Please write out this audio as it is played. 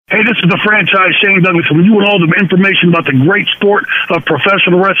Hey, this is the franchise Shane Douglas. When you want all the information about the great sport of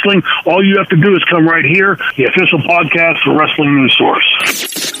professional wrestling, all you have to do is come right here, the official podcast for Wrestling News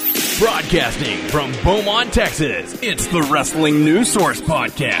Source. Broadcasting from Beaumont, Texas, it's the Wrestling News Source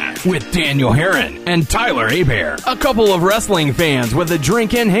Podcast with Daniel Herron and Tyler Hebert. A couple of wrestling fans with a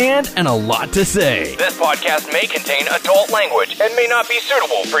drink in hand and a lot to say. This podcast may contain adult language and may not be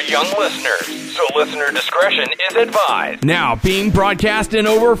suitable for young listeners, so listener discretion is advised. Now, being broadcast in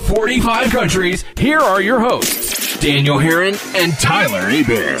over 45 countries, here are your hosts, Daniel Herron and Tyler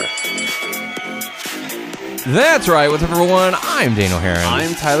Hebert. That's right. What's up, everyone? I'm Daniel Herron.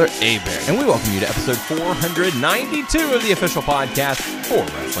 I'm Tyler Hebert. And we welcome you to episode 492 of the official podcast for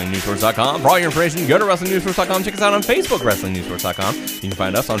WrestlingNewsSource.com. For all your information, go to WrestlingNewsSource.com. Check us out on Facebook, WrestlingNewsSource.com. You can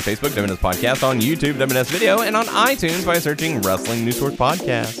find us on Facebook, WNS Podcast, on YouTube, WNS Video, and on iTunes by searching Wrestling News Source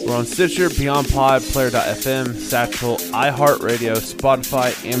Podcast. We're on Stitcher, Beyond Pod, Player.fm, Satchel, iHeartRadio,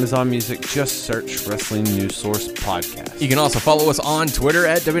 Spotify, Amazon Music. Just search Wrestling News Source Podcast. You can also follow us on Twitter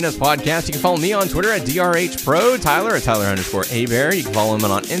at WNS Podcast. You can follow me on Twitter at DRH Pro, Tyler at Tyler_Hebert. You can follow him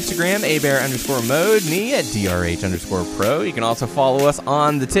on Instagram, Hebert_mode, me at DRH_pro. You can also follow us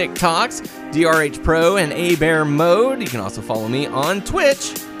on the TikToks, DRH Pro and Hebert mode. You can also follow me on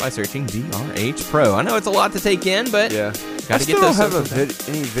Twitch by searching DRH Pro. I know it's a lot to take in, but yeah, gotta get I those. still don't have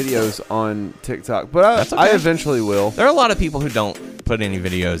any videos on TikTok, but I eventually will. There are a lot of people who don't put any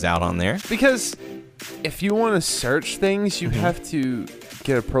videos out on there. Because if you want to search things, you have to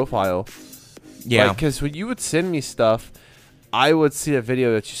get a profile. Yeah. Because when you would send me stuff, I would see a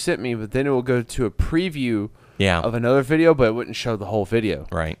video that you sent me, but then it will go to a preview of another video, but it wouldn't show the whole video.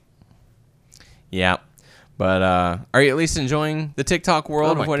 Right. Yeah. But are you at least enjoying the TikTok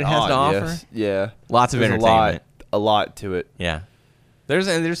world of what it has to offer? Yes. Yeah. Lots of entertainment. A lot to it. Yeah.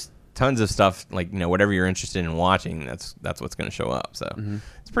 There's tons of stuff, like, whatever you're interested in watching, that's what's going to show up. So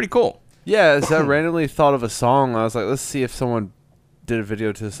it's pretty cool. Yeah, as I randomly thought of a song, I was like, let's see if someone did a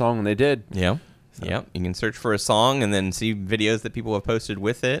video to the song, and they did. Yeah. So. Yeah, you can search for a song and then see videos that people have posted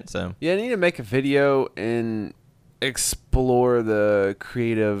with it. So yeah, I need to make a video and explore the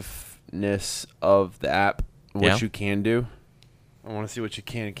creativeness of the app, what you can do. I want to see what you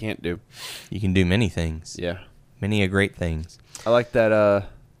can and can't do. You can do many things. Yeah. Many great things. I like that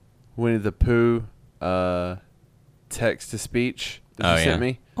Winnie the Pooh text-to-speech that you sent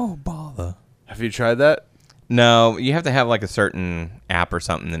me. Oh, bother. Have you tried that? No, you have to have like a certain app or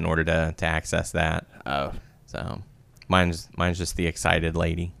something in order to access that. Oh. So mine's just the excited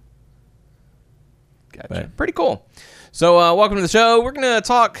lady. Gotcha. But pretty cool. So welcome to the show. We're going to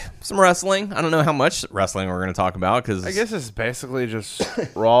talk some wrestling. I don't know how much wrestling we're going to talk about. Cause I guess it's basically just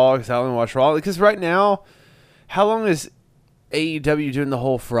Raw, because I only watch Raw. Because right now, how long is AEW doing the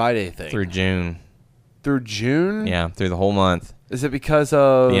whole Friday thing? Through June. Through June? Yeah, through the whole month. Is it because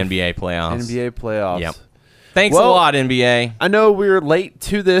of the NBA playoffs? NBA playoffs. Yep. Thanks a lot, NBA. I know we were late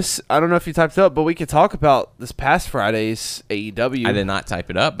to this. I don't know if you typed it up, but we could talk about this past Friday's AEW. I did not type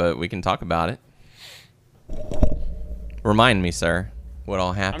it up, but we can talk about it. Remind me, sir, what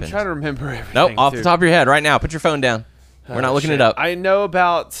all happened. I'm trying to remember everything. Nope, off the top of your head right now. Put your phone down. We're not looking it up. I know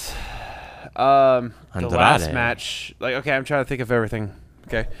about the Andrade. last match. Okay, I'm trying to think of everything.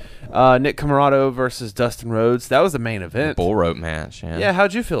 Okay. Nick Comoroto versus Dustin Rhodes. That was the main event. Bull rope match, yeah. Yeah,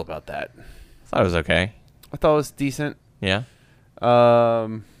 how'd you feel about that? I thought it was okay. I thought it was decent. Yeah.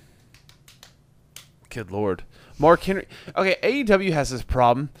 Good Lord. Mark Henry. Okay, AEW has this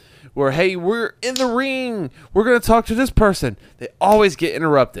problem where, hey, we're in the ring. We're going to talk to this person. They always get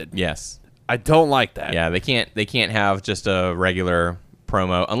interrupted. Yes. I don't like that. Yeah, they can't have just a regular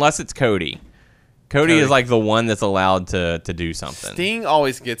promo unless it's Cody. Cody is like the one that's allowed to do something. Sting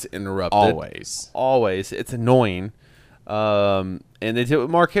always gets interrupted. Always. It's annoying. And they did it with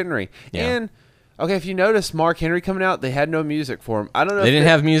Mark Henry. Yeah. And okay, if you notice Mark Henry coming out, they had no music for him. I don't know. They didn't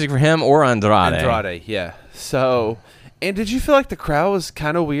have music for him or Andrade. Andrade, yeah. So, and did you feel like the crowd was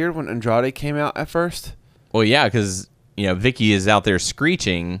kind of weird when Andrade came out at first? Well, yeah, because Vicky is out there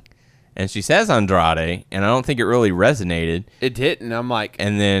screeching, and she says Andrade, and I don't think it really resonated. It didn't. I'm like,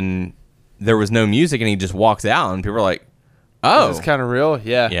 and then there was no music, and he just walks out, and people are like, "Oh, it's kind of real."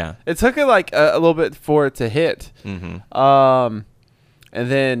 Yeah, yeah. It took it like a little bit for it to hit. And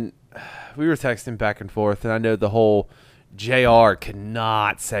then we were texting back and forth, and I know the whole JR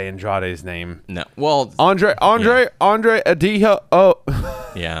cannot say Andrade's name. No. Well, Andre Adiho. Oh.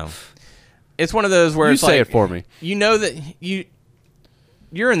 Yeah. It's one of those where you it's say like, it for me. You know that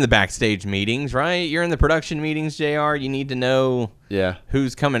you're in the backstage meetings, right? You're in the production meetings, JR. You need to know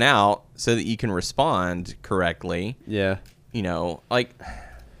who's coming out so that you can respond correctly. Yeah.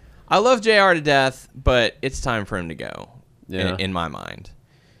 I love JR to death, but it's time for him to go. Yeah. In my mind.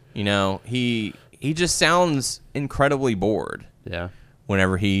 You know, he just sounds incredibly bored. Yeah.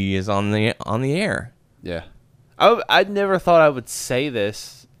 Whenever he is on the air. Yeah. I never thought I would say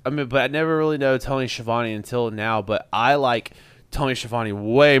this. I mean, but I never really know Tony Schiavone until now. But I like Tony Schiavone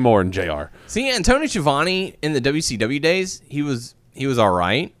way more than JR. See, and Tony Schiavone in the WCW days, he was all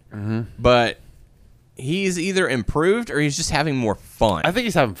right, but he's either improved or he's just having more fun. I think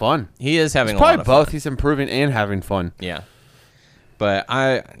he's having fun. He is having It's a lot probably of both. fun. He's improving and having fun. Yeah, but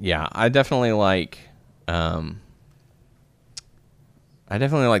I definitely like Tony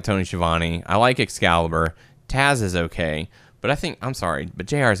Schiavone. I like Excalibur. Taz is okay, but but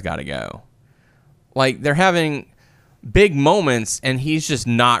JR's got to go. Like, they're having big moments, and he's just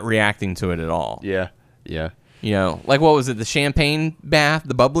not reacting to it at all. Yeah. Yeah. You know, like, what was it, the champagne bath,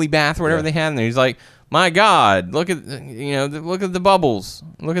 the bubbly bath, or whatever they had, and he's like, my God, look at the bubbles,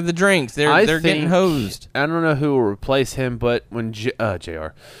 look at the drinks, they're getting hosed. I don't know who will replace him, but when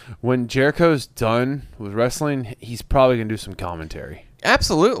when Jericho's done with wrestling, he's probably gonna do some commentary.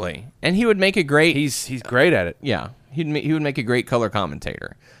 Absolutely, and he would make a great. He's great at it. Yeah, he would make a great color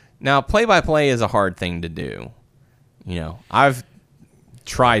commentator. Now, play-by-play is a hard thing to do. You know, I've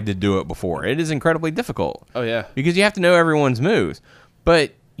tried to do it before. It is incredibly difficult. Oh yeah, because you have to know everyone's moves,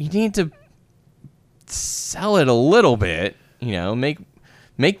 but you need to sell it a little bit. You know, make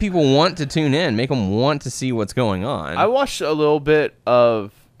people want to tune in, make them want to see what's going on. I watched a little bit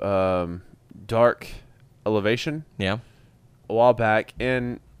of Dark Elevation. Yeah, a while back,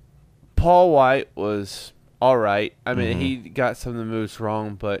 and Paul White was all right. I mean, he got some of the moves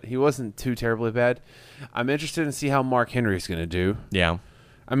wrong, but he wasn't too terribly bad. I'm interested to see how Mark Henry's going to do. Yeah.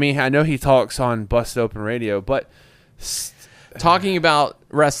 I mean, I know he talks on Busted Open Radio, but talking about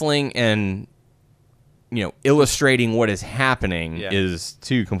wrestling and, you know, illustrating what is happening is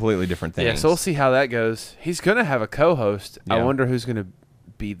two completely different things. Yeah, so we'll see how that goes. He's going to have a co-host. Yeah. I wonder who's going to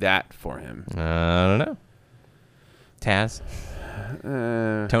be that for him. I don't know. Taz?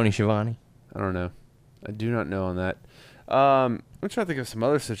 Tony Schiavone? I don't know. I do not know on that. I'm trying to think of some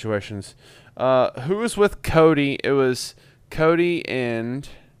other situations. Who was with Cody? It was Cody and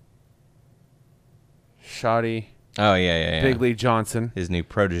Shoddy. Oh, yeah. Big Lee Johnson. His new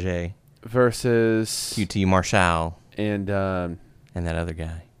protege. Versus QT Marshall. And that other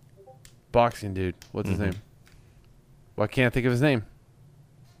guy. Boxing dude. What's his name? Well, I can't think of his name.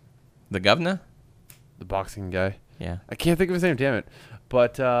 The governor? The boxing guy. Yeah. I can't think of his name, damn it.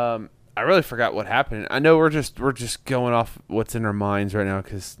 But I really forgot what happened. I know we're just going off what's in our minds right now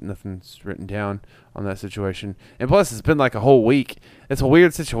because nothing's written down on that situation. And plus, it's been like a whole week. It's a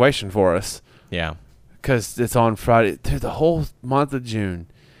weird situation for us. Yeah. Because it's on Friday. Dude, the whole month of June.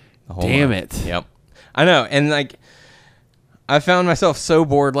 Damn it. Yep. I know. And, like, I found myself so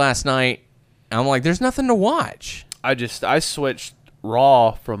bored last night. I'm like, there's nothing to watch. I switched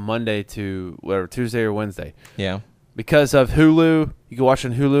Raw from Monday to whatever, Tuesday or Wednesday. Yeah. Because of Hulu, you can watch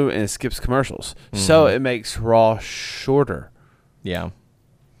on Hulu and it skips commercials. So it makes Raw shorter. Yeah.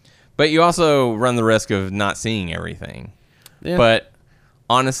 But you also run the risk of not seeing everything. Yeah. But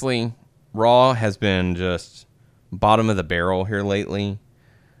honestly, Raw has been just bottom of the barrel here lately.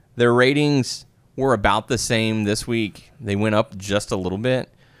 Their ratings were about the same this week. They went up just a little bit,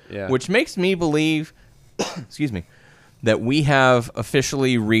 which makes me believe, excuse me, that we have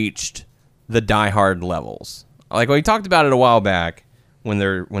officially reached the diehard levels. Like we talked about it a while back when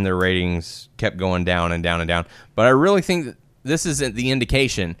their ratings kept going down and down and down. But I really think that this isn't the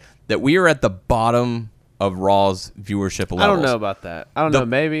indication that we are at the bottom of Raw's viewership levels. I don't know about that. I don't know.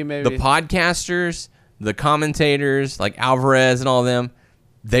 Maybe. The podcasters, the commentators, like Alvarez and all of them,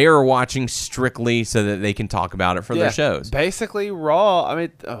 they are watching strictly so that they can talk about it for their shows. Basically, Raw, I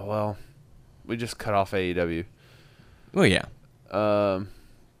mean, we just cut off AEW. Well, yeah.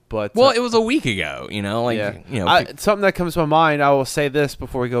 But it was a week ago, you know, something that comes to my mind. I will say this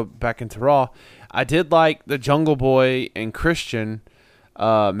before we go back into Raw. I did like the Jungle Boy and Christian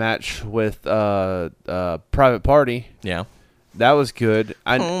match with Private Party. Yeah, that was good.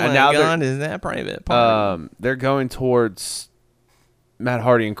 Oh my God, is that Private Party? They're going towards Matt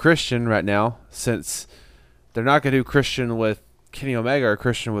Hardy and Christian right now, since they're not going to do Christian with Kenny Omega or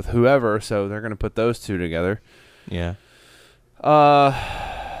Christian with whoever, so they're going to put those two together. Yeah.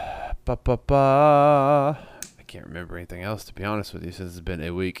 I can't remember anything else, to be honest with you, since it's been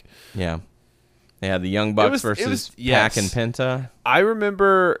a week. Yeah. Yeah, the Young Bucks versus Pac and Penta. I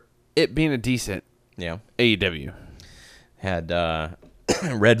remember it being a decent AEW. Had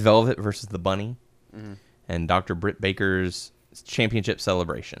Red Velvet versus the Bunny and Dr. Britt Baker's championship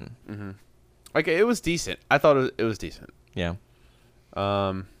celebration. Mm-hmm. Like, it was decent. I thought it was decent. Yeah.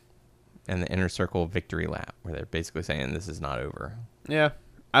 And the Inner Circle victory lap, where they're basically saying this is not over. Yeah.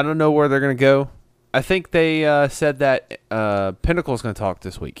 I don't know where they're gonna go. I think they said that Pinnacle's gonna talk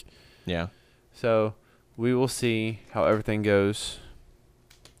this week. Yeah. So we will see how everything goes.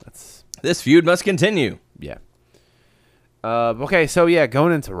 This feud must continue. Yeah. Okay, so yeah,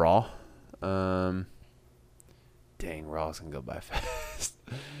 going into Raw. Dang, Raw's gonna go by fast.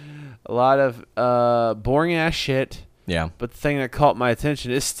 A lot of boring ass shit. Yeah. But the thing that caught my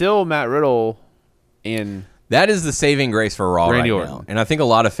attention is still Matt Riddle and that is the saving grace for Raw Randy right Orton. now. And I think a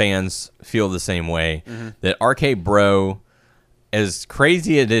lot of fans feel the same way. That RK Bro, as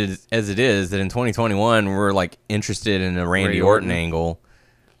crazy as it is that in 2021 we're like interested in a Randy Orton angle.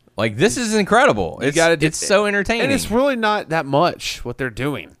 Like, this is incredible. It's so entertaining. And it's really not that much what they're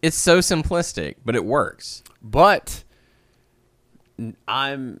doing. It's so simplistic, but it works. But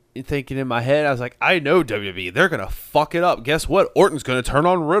I'm thinking in my head, I was like, I know WWE. They're going to fuck it up. Guess what? Orton's going to turn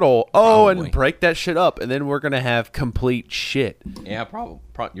on Riddle. Oh, Probably. and break that shit up. And then we're going to have complete shit. Yeah,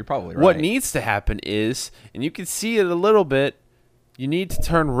 you're probably right. What needs to happen is, and you can see it a little bit, you need to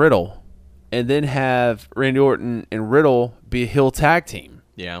turn Riddle and then have Randy Orton and Riddle be a heel tag team.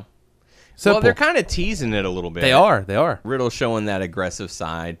 Yeah. Simple. Well, they're kind of teasing it a little bit. They are. Riddle showing that aggressive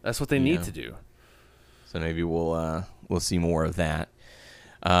side. That's what they need to do. So maybe we'll see more of that.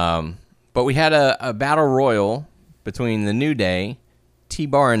 But we had a battle royal between the New Day,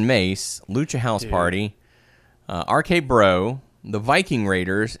 T-Bar and Mace, Lucha House Party, RK Bro, the Viking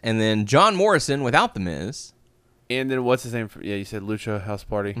Raiders, and then John Morrison without the Miz. And then what's his name? Yeah, you said Lucha House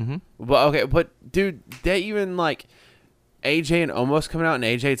Party. But dude, they even like AJ and Omos coming out and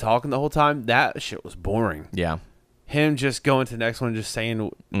AJ talking the whole time. That shit was boring. Yeah. Him just going to the next one, just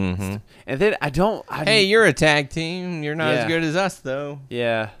saying, and then Hey, you're a tag team. You're not Yeah. as good as us, though.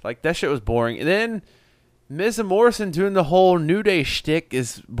 Yeah, like that shit was boring. And then Miz and Morrison doing the whole New Day shtick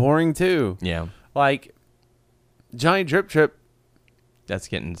is boring too. Yeah. Like Johnny Drip Trip, That's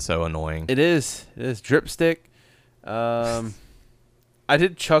getting so annoying. it is Drip Stick. I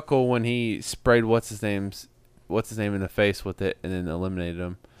did chuckle when he sprayed what's his name in the face with it and then eliminated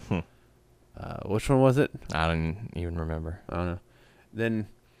him. Which one was it? I don't even remember. I don't know. Then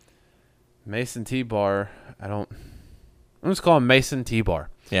Mason T-Bar. I'm just calling him Mason T-Bar.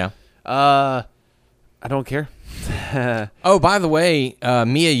 Yeah. I don't care. Oh, by the way,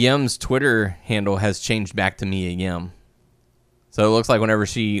 Mia Yim's Twitter handle has changed back to Mia Yim. So it looks like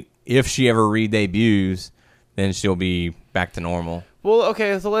if she ever re-debuts, then she'll be back to normal. Well,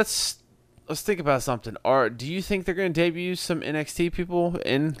 okay, so let's think about something. Do you think they're going to debut some NXT people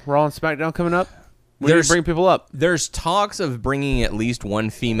in Raw and SmackDown coming up? When do you bring people up? There's talks of bringing at least one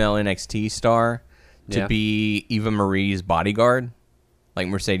female NXT star to be Eva Marie's bodyguard, like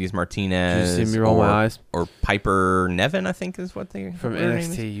Mercedes Martinez. Did you see me roll my eyes? Or Piper Nevin, I think is what they From what her name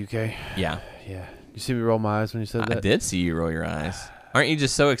is. NXT UK. Yeah. Yeah. You see me roll my eyes when you said that? I did see you roll your eyes. Aren't you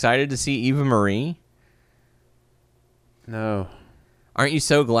just so excited to see Eva Marie? No. Aren't you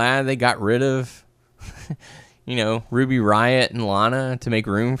so glad they got rid of, Ruby Riott and Lana to make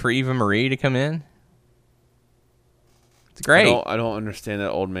room for Eva Marie to come in? It's great. I don't understand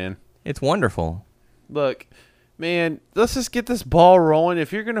that old man. It's wonderful. Look, man, let's just get this ball rolling.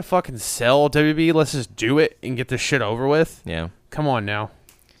 If you're going to fucking sell WB, let's just do it and get this shit over with. Yeah. Come on now.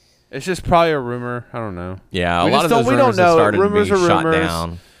 It's just probably a rumor. I don't know. Yeah, We a lot just of don't- those we rumors don't have know. started Rumors to be are shot rumors.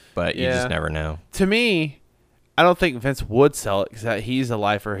 down, but you Yeah. just never know. To me, I don't think Vince would sell it because he's a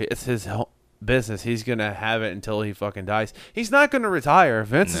lifer. It's his business. He's going to have it until he fucking dies. He's not going to retire.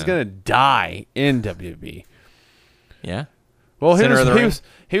 Vince is going to die in WB. Yeah. Well, Center of the ring.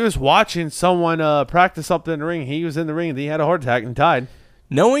 he was watching someone practice something in the ring. He was in the ring. Then he had a heart attack and died.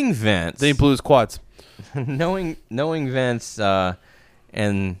 Knowing Vince, Then he blew his quads. knowing Vince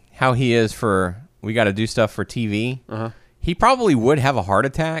and how he is for we got to do stuff for TV, he probably would have a heart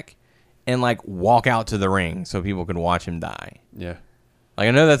attack and like walk out to the ring so people could watch him die. Yeah. Like,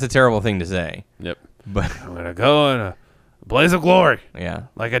 I know that's a terrible thing to say, Yep. but I'm going to go in a blaze of glory yeah,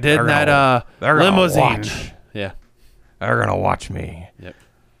 like I did in They're that they're gonna limousine. watch. Yeah. they're gonna watch me. Yep.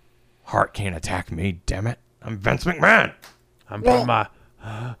 Heart can't attack me, damn it! I'm Vince McMahon. I'm putting my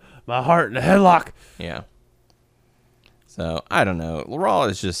heart in a headlock. Yeah. So I don't know. Raw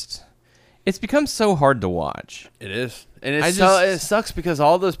is just—it's become so hard to watch. It is. And I it sucks because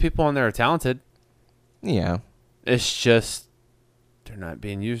all those people on there are talented. Yeah. It's just they're not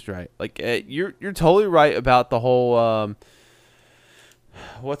being used right. Like you're totally right about the whole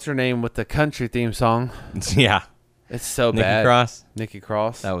what's her name with the country theme song? Yeah. It's so Nikki bad. Cross. Nikki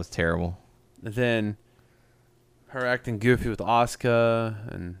Cross. That was terrible. And then her acting goofy with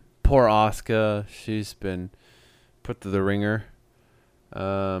Asuka, and poor Asuka, she's been put through the ringer.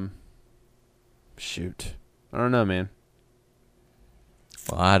 Shoot, I don't know, man.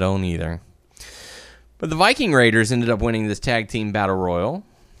 Well, I don't either. But the Viking Raiders ended up winning this tag team battle royal.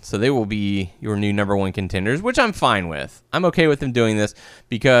 So they will be your new number one contenders, which I'm fine with. I'm okay with them doing this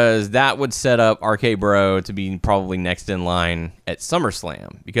because that would set up RK Bro to be probably next in line at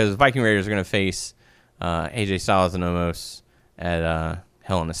SummerSlam, because Viking Raiders are going to face AJ Styles and Omos at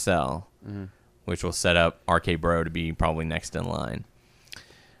Hell in a Cell, which will set up RK Bro to be probably next in line.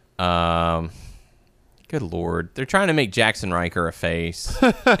 Good Lord. They're trying to make Jackson Riker a face,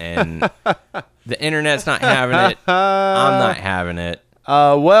 and the internet's not having it. I'm not having it.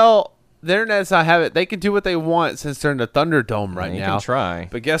 Well, the internet's not having it. They can do what they want since they're in the Thunderdome right You now. can try.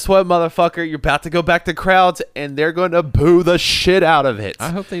 But guess what, motherfucker? You're about to go back to crowds, and they're going to boo the shit out of it.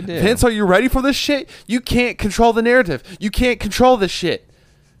 I hope they do. Vince, are you ready for this shit? You can't control the narrative. You can't control this shit.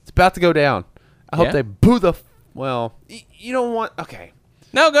 It's about to go down. I hope Yeah? they boo the... Well, you don't want... Okay.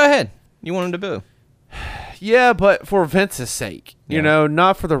 No, go ahead. You want them to boo. Yeah, but for Vince's sake, you Yeah. know,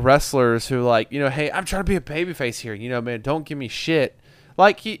 not for the wrestlers who hey, I'm trying to be a babyface here. You know, man, don't give me shit.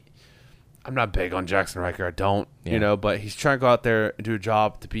 I'm not big on Jackson Riker. I don't, Yeah. but he's trying to go out there and do a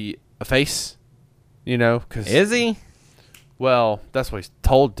job to be a face, because Is he? well, that's what he's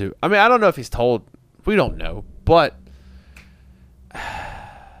told to. I mean, I don't know if he's told. We don't know, but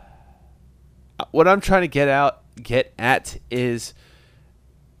what I'm trying to get at is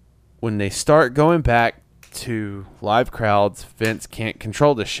when they start going back to live crowds, Vince can't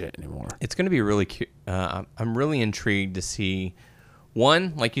control this shit anymore. It's going to be really cute. I'm really intrigued to see,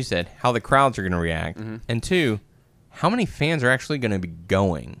 one, like you said, how the crowds are going to react, and two, how many fans are actually going to be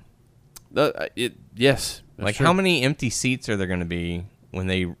going. Yes, Like, true. how many empty seats are there going to be when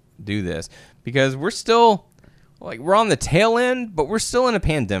they do this? Because we're still, we're on the tail end, but we're still in a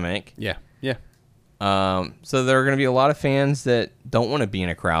pandemic. Yeah. So there are going to be a lot of fans that don't want to be in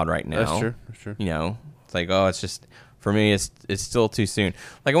a crowd right now. That's true. You know, it's like, oh, it's just, for me, it's still too soon.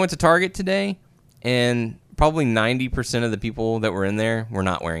 Like, I went to Target today, and probably 90% of the people that were in there were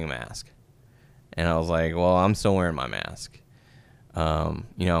not wearing a mask. And I was like, well, I'm still wearing my mask.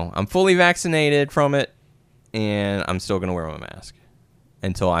 I'm fully vaccinated from it, and I'm still going to wear my mask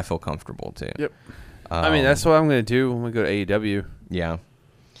until I feel comfortable too. Yep. I mean, that's what I'm going to do when we go to AEW. Yeah.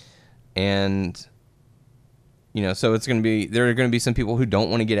 And, so there are going to be some people who don't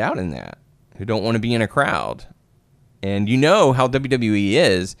want to get out in that, who don't want to be in a crowd. And you know how WWE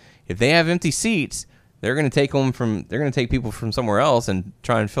is. If they have empty seats, they're going to take people from somewhere else and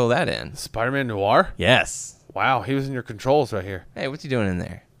try and fill that in. Spider-Man Noir? Yes. Wow, he was in your controls right here. Hey, what's he doing in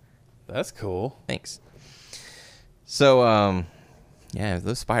there? That's cool. Thanks. So, yeah,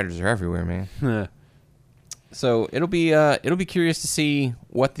 those spiders are everywhere, man. So it'll be curious to see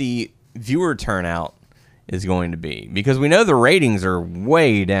what the viewer turnout is going to be, because we know the ratings are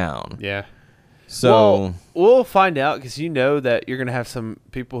way down. Yeah. So Well, we'll find out, because you know that you're going to have some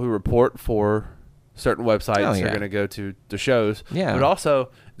people who report for certain websites Oh, are yeah. going to go to the shows. Yeah. But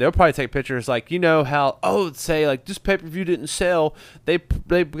also, they'll probably take pictures how, say, this pay-per-view didn't sell. They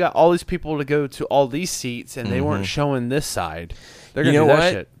got all these people to go to all these seats, and they weren't showing this side. They're going to do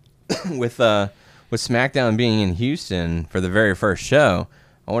that shit. with SmackDown being in Houston for the very first show,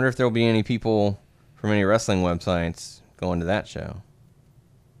 I wonder if there'll be any people from any wrestling websites going to that show.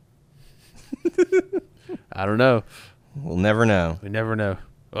 I don't know. We'll never know. We never know.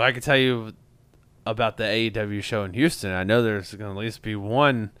 Well, I can tell you about the AEW show in Houston. I know there's going to at least be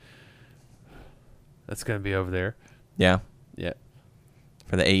one that's going to be over there. Yeah, Yeah.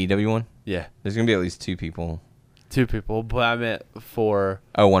 for the AEW one, Yeah. there's gonna be at least 2 people. 2 people, but I meant for...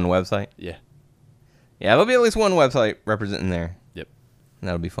 Oh, one website. Yeah. Yeah, there'll be at least one website representing there. Yep. And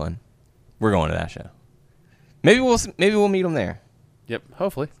that'll be fun. We're going to that show. Maybe we'll meet them there. Yep.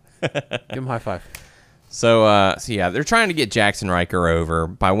 Hopefully. Give him a high five. So yeah, they're trying to get Jackson Riker over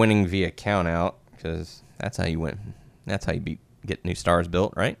by winning via count out, because that's how you win. That's how you get new stars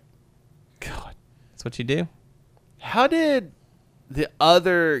built, right? God. That's what you do. How did the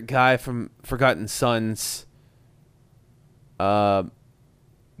other guy from Forgotten Sons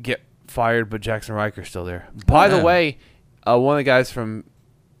get fired, but Jackson Riker's still there? By the know. way, one of the guys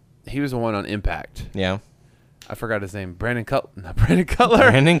he was the one on Impact. Yeah. I forgot his name. Not Brandon Cutler. Brandon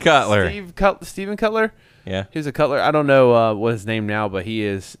Cutler. Steven Cutler. Yeah. He was a Cutler. I don't know what his name now, but he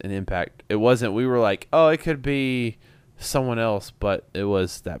is an Impact. It wasn't. We were like, oh, it could be someone else, but it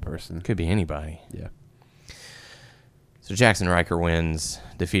was that person. Could be anybody. Yeah. So Jackson Riker wins,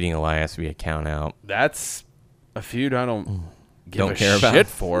 defeating Elias via count out. That's a feud I don't Don't a care about. shit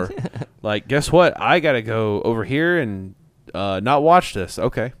for. Like, guess what? I got to go over here and not watch this.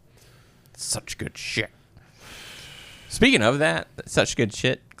 Okay. Such good shit. Speaking of that, such good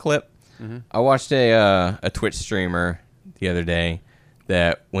shit clip, I watched a Twitch streamer the other day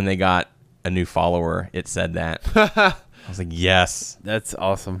that when they got a new follower, it said that. I was like, yes. That's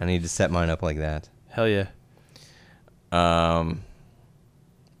awesome. I need to set mine up like that. Hell yeah.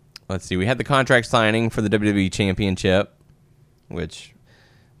 Let's see. We had the contract signing for the WWE Championship, which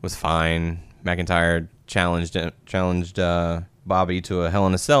was fine. McIntyre challenged Bobby to a Hell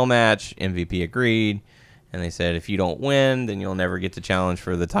in a Cell match. MVP agreed. And they said, if you don't win, then you'll never get to challenge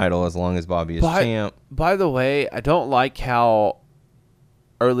for the title as long as Bobby is champ. By the way, I don't like how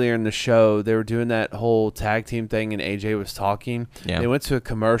earlier in the show they were doing that whole tag team thing and AJ was talking. Yeah. They went to a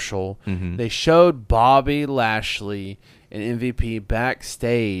commercial. Mm-hmm. They showed Bobby Lashley and MVP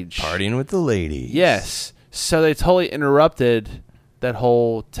backstage. Partying with the ladies. Yes. So they totally interrupted that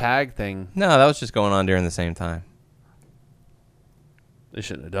whole tag thing. No, that was just going on during the same time. They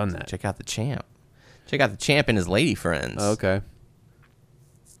shouldn't have done that. Check out the champ. Check out the champ and his lady friends. Okay.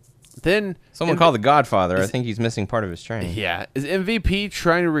 Then Someone called the Godfather. I think he's missing part of his training. Yeah. Is MVP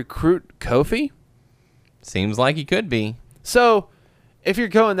trying to recruit Kofi? Seems like he could be. So, if you're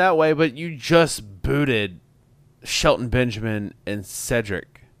going that way, but you just booted Shelton Benjamin and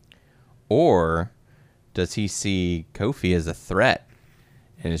Cedric. Or does he see Kofi as a threat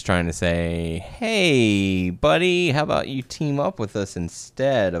and is trying to say, hey, buddy, how about you team up with us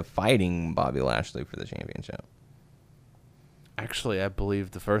instead of fighting Bobby Lashley for the championship? Actually, I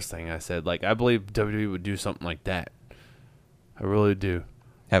believe the first thing I said. Like, I believe WWE would do something like that. I really do.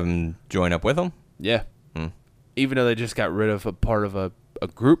 Have him join up with him? Yeah. Hmm. Even though they just got rid of a part of a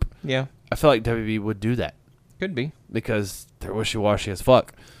group, Yeah, I feel like WWE would do that could be. because they're wishy-washy as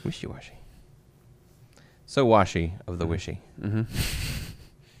fuck. Wishy-washy. So washy of the wishy.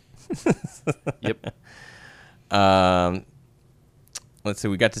 Yep. Let's see.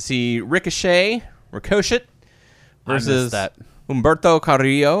 We got to see Ricochet versus missed that. Humberto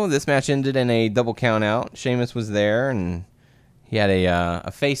Carrillo. This match ended in a double count out. Sheamus was there, and he had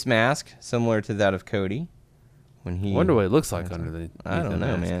a face mask similar to that of Cody. When he Wonder what it looks like under the. I don't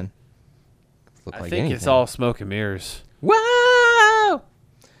know, mask. man. Look I like think it's anything. all smoke and mirrors. Wow!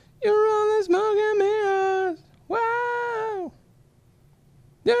 You're on the smoke and mirrors. Wow!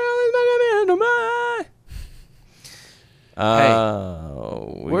 You're on the smoke and mirrors.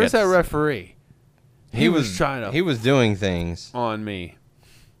 Oh, we Where's got that to- referee? He was trying to He was doing things. on me.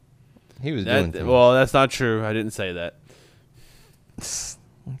 He was doing That, things. well, that's not true. I didn't say that.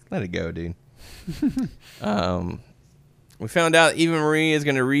 Let it go, dude. We found out Eva Marie is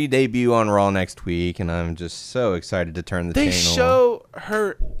going to re-debut on Raw next week, and I'm just so excited to turn the They channel. show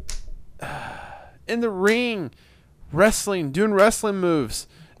her in the ring, wrestling, doing wrestling moves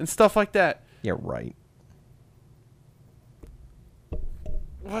and stuff like that. Yeah, right.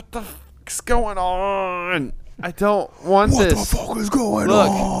 What the fuck's going on? I don't want this. What the fuck is going Look.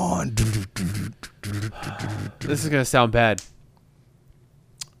 on? This is gonna sound bad,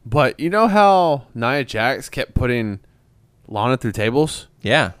 but you know how Nia Jax kept putting Lana through tables?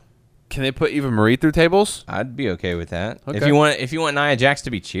 Yeah, Can they put Eva Marie through tables? I'd be okay with that. Okay. If you want Nia Jax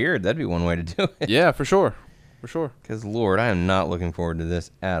to be cheered, that'd be one way to do it. Yeah, for sure. For sure. Because Lord, I am not looking forward to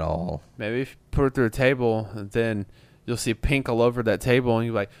this at all. Maybe if you put her through a table, and then you'll see pink all over that table, and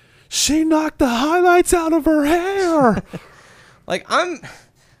you're like, she knocked the highlights out of her hair. Like I'm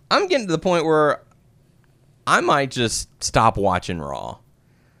getting to the point where I might just stop watching Raw.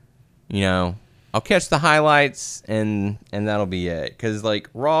 You know, I'll catch the highlights and that'll be it. Because like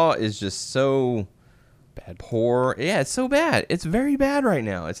Raw is just so bad, poor. Yeah, it's so bad. It's very bad right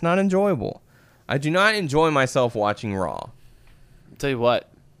now. It's not enjoyable. I do not enjoy myself watching Raw. I'll tell you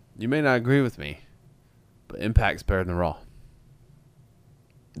what, you may not agree with me, but Impact's better than Raw.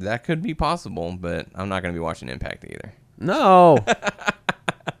 That could be possible, but I'm not going to be watching Impact either. No.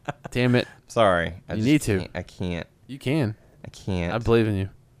 Damn it. Sorry. You need to. I can't. You can. I can't. I believe in you.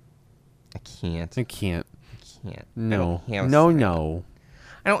 I can't. You can't. I can't. No. I don't have No, silent. no.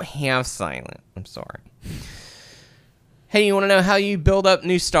 I don't have silent. I'm sorry. Hey, you want to know how you build up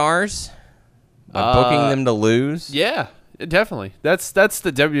new stars? By booking them to lose? Yeah, definitely. That's the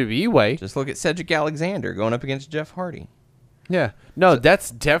WWE way. Just look at Cedric Alexander going up against Jeff Hardy. Yeah. No, that's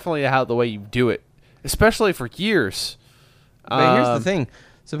definitely how the way you do it, especially for years. But here's the thing.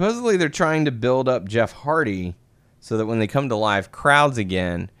 Supposedly they're trying to build up Jeff Hardy so that when they come to live crowds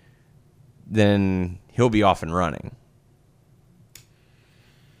again, then he'll be off and running.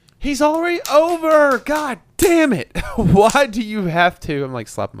 He's already over. God damn it. Why do you have to? I'm like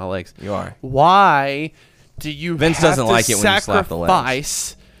slapping my legs. You are. Why do you Vince have doesn't to like it when you slap the legs.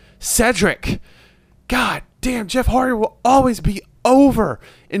 sacrifice Cedric? God damn, Jeff Hardy will always be over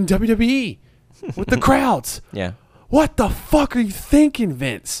in WWE with the crowds. Yeah. What the fuck are you thinking,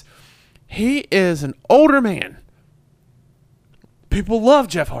 Vince? He is an older man. People love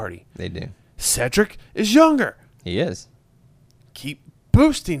Jeff Hardy. They do. Cedric is younger. He is. Keep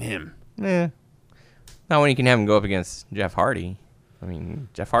boosting him. Not when you can have him go up against Jeff Hardy. I mean,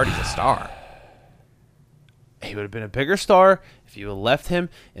 Jeff Hardy's a star. He would have been a bigger star if you left him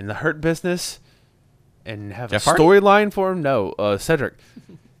in the Hurt Business and have Jeff a Hardy? storyline for him. No, Cedric.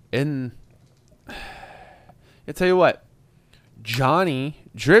 And I tell you what, Johnny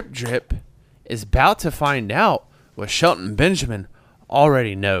Drip Drip is about to find out what Shelton Benjamin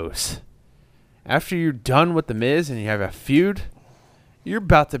already knows. After you're done with The Miz and you have a feud, you're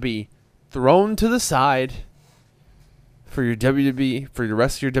about to be thrown to the side for your WWE, for the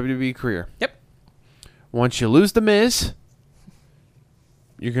rest of your WWE career. Yep. Once you lose The Miz,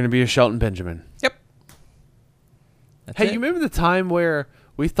 you're going to be a Shelton Benjamin. Yep. That's Hey, it. you remember the time where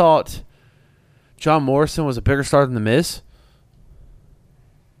we thought John Morrison was a bigger star than The Miz?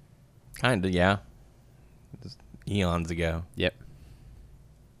 Kind of, yeah. Just eons ago. Yep.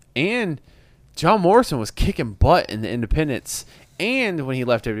 And John Morrison was kicking butt in the independents. And when he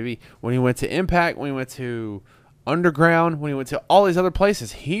left WWE, when he went to Impact, when he went to Underground, when he went to all these other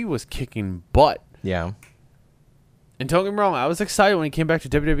places, he was kicking butt. Yeah. And don't get me wrong, I was excited when he came back to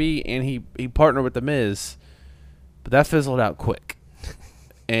WWE and he partnered with The Miz. But that fizzled out quick.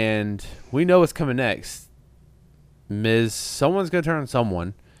 And we know what's coming next. Miz, someone's going to turn on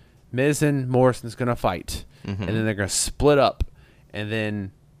someone. Miz and Morrison's going to fight. Mm-hmm. And then they're going to split up. And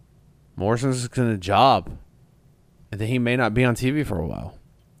then Morrison's going to job. And then he may not be on TV for a while.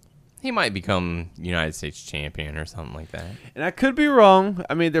 He might become United States champion or something like that. And I could be wrong.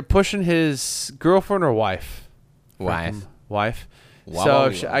 I mean, they're pushing his girlfriend or wife. Wife. Wife. Wow, So wow,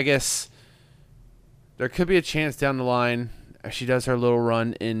 wow. I guess there could be a chance down the line. If she does her little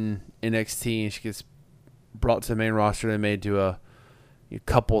run in NXT and she gets brought to the main roster, they may do a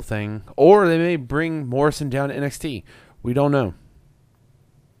couple thing. Or they may bring Morrison down to NXT. We don't know.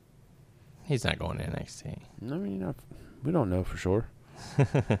 He's not going to NXT. I mean, we don't know for sure.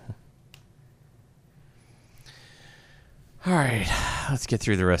 All right, let's get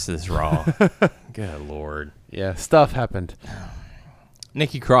through the rest of this Raw. Good Lord. Yeah, stuff happened.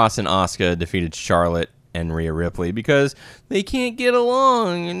 Nikki Cross and Asuka defeated Charlotte and Rhea Ripley because they can't get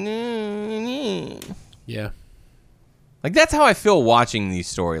along. Yeah. Like, that's how I feel watching these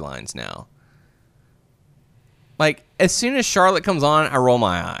storylines now. Like, as soon as Charlotte comes on, I roll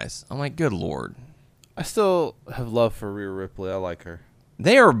my eyes. I'm like, good Lord. I still have love for Rhea Ripley. I like her.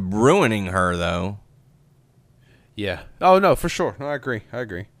 They are ruining her, though. Yeah. Oh, no, for sure. No, I agree.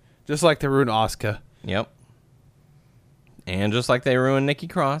 Just like they ruined Asuka. Yep. And just like they ruined Nikki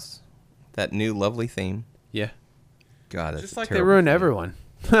Cross. That new lovely theme. Yeah. God, that's Just a like they terrible ruined theme. everyone.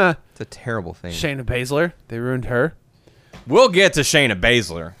 It's a terrible thing. Shayna Baszler, they ruined her. We'll get to Shayna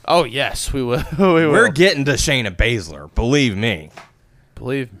Baszler. Oh, yes, we will. we will. We're getting to Shayna Baszler. Believe me.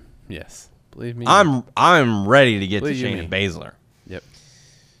 Believe me. I'm ready to get Believe to you Shayna me. Baszler. Yep.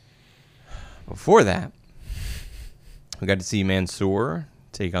 Before that, we got to see Mansoor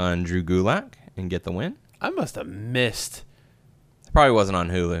take on Drew Gulak and get the win. I must have missed. It probably wasn't on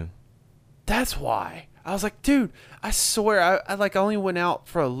Hulu. That's why. I was like, dude, I swear, I like only went out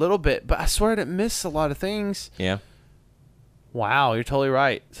for a little bit, but I swear I didn't miss a lot of things. Yeah. Wow, you're totally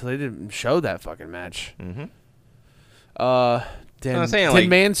right. So they didn't show that fucking match. Mm-hmm. Did I'm saying, like-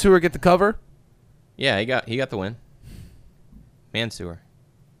 Mansoor get the cover? Yeah, he got the win. Mansoor.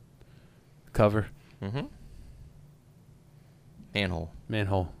 Cover. Mm-hmm. Manhole.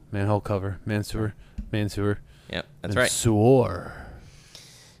 Manhole cover. Mansoor. Yep, that's right. Mansoor.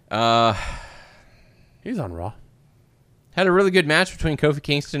 He's on Raw. Had a really good match between Kofi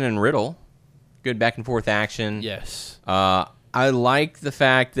Kingston and Riddle. Good back and forth action. Yes. I like the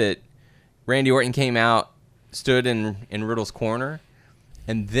fact that Randy Orton came out, stood in Riddle's corner,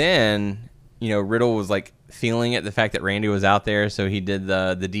 and then, Riddle was like feeling it, the fact that Randy was out there, so he did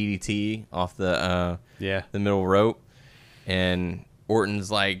the DDT off the middle rope, and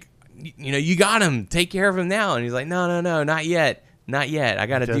Orton's like, you got him, take care of him now, and he's like, no, not yet, I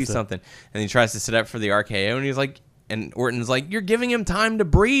got to do something, and he tries to set up for the RKO, and he's like, and Orton's like, you're giving him time to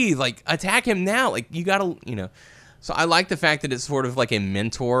breathe, like attack him now, like you got to, So I like the fact that it's sort of like a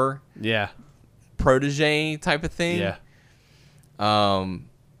mentor, protege type of thing. Yeah.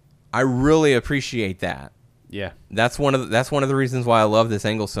 I really appreciate that. Yeah. That's one of the reasons why I love this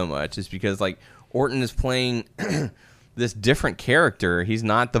angle so much, is because like Orton is playing this different character. He's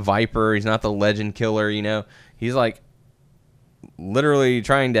not the Viper. He's not the Legend Killer. He's like literally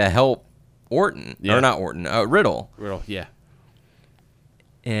trying to help Orton, or not Orton, Riddle. Riddle. Yeah.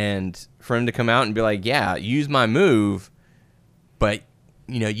 And for him to come out and be like, yeah, use my move, but,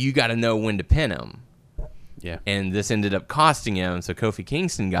 you got to know when to pin him. Yeah. And this ended up costing him, so Kofi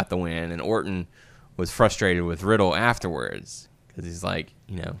Kingston got the win, and Orton was frustrated with Riddle afterwards because he's like,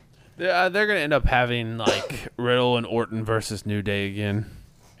 They're going to end up having, like, Riddle and Orton versus New Day again.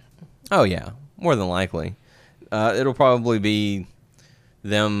 Oh, yeah, more than likely. It'll probably be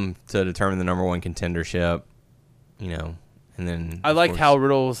them to determine the number one contendership, and then... I liked how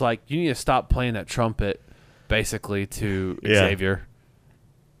Riddle was like, you need to stop playing that trumpet, basically, to Xavier.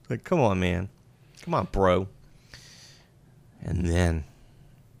 Like, come on, man. Come on, bro. And then,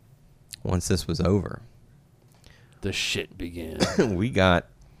 once this was over... The shit began. We got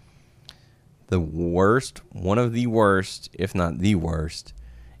one of the worst, if not the worst,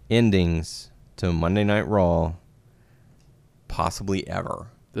 endings to Monday Night Raw possibly ever.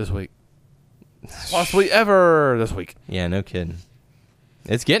 This week. Possibly ever this week. Yeah, no kidding.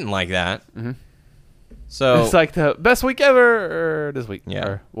 It's getting like that. Mm-hmm. So it's like the best week ever this week. Yeah.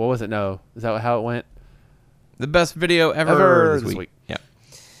 Or, what was it? No. Is that how it went? The best video ever this week. Yeah.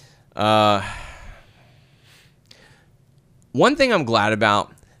 One thing I'm glad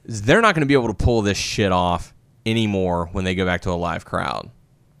about is they're not going to be able to pull this shit off anymore when they go back to a live crowd.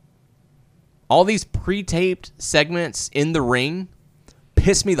 All these pre-taped segments in the ring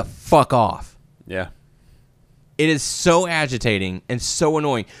piss me the fuck off. Yeah. It is so agitating and so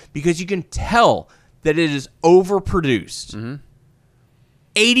annoying because you can tell that it is overproduced. Mm-hmm.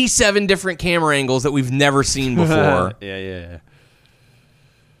 87 different camera angles that we've never seen before. Yeah.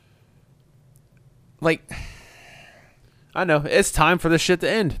 Like... I know. It's time for this shit to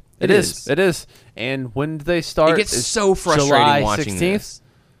end. It is. It is. And when do they start? It gets so frustrating July watching 16th? this.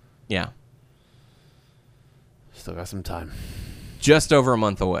 Yeah. Still got some time. Just over a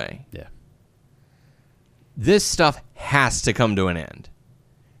month away. Yeah. This stuff has to come to an end.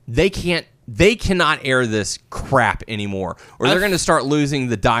 They cannot air this crap anymore, or they're going to start losing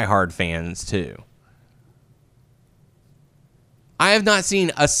the diehard fans too. I have not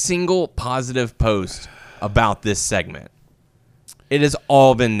seen a single positive post about this segment. It has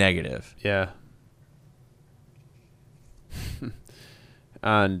all been negative. Yeah.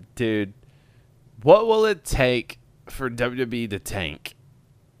 Dude, what will it take for WWE to tank?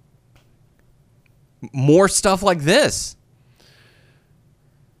 More stuff like this.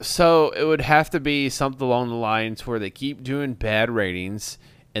 So it would have to be something along the lines where they keep doing bad ratings,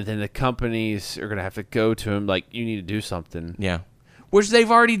 and then the companies are going to have to go to them like, you need to do something. Yeah. Which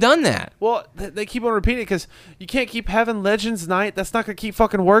they've already done that. Well, they keep on repeating it because you can't keep having Legends Night. That's not going to keep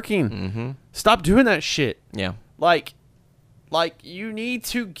fucking working. Mm-hmm. Stop doing that shit. Yeah. Like you need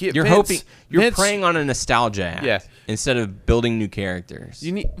to get. You're preying on a nostalgia act. Yeah. Instead of building new characters.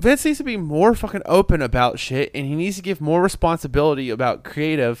 Vince needs to be more fucking open about shit, and he needs to give more responsibility about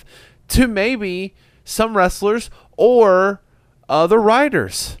creative to maybe some wrestlers or the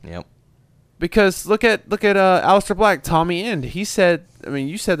writers. Yep. Because look at Aleister Black, Tommy End. He said, I mean,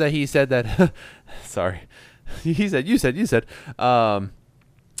 you said that he said that. Sorry, you said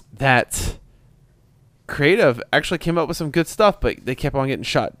that creative actually came up with some good stuff, but they kept on getting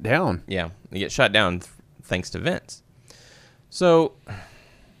shot down. Yeah, they get shut down thanks to Vince. So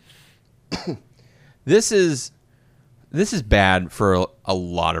this is bad for a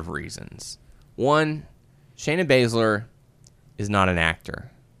lot of reasons. One, Shayna Baszler is not an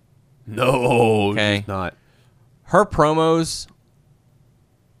actor. No, okay, she's not. Her promos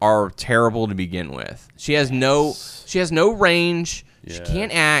are terrible to begin with. She has no range. Yes. She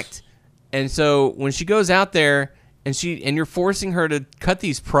can't act, and so when she goes out there and you're forcing her to cut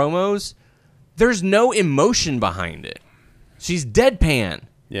these promos, there's no emotion behind it. She's deadpan.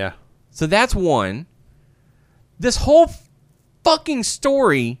 Yeah. So that's one. This whole fucking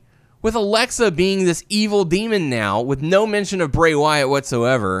story with Alexa being this evil demon now with no mention of Bray Wyatt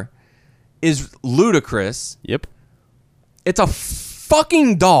whatsoever is ludicrous. Yep. It's a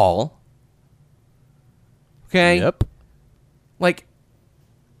fucking doll. Okay? Yep. Like,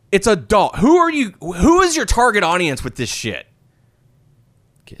 it's a doll. Who is your target audience with this shit?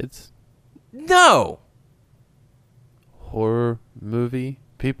 Kids. No. Horror movie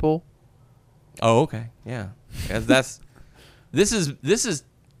people. Oh, okay. Yeah. This is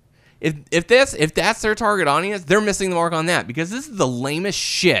if that's their target audience, they're missing the mark on that because this is the lamest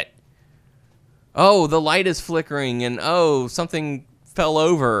shit. Oh, the light is flickering and oh, something fell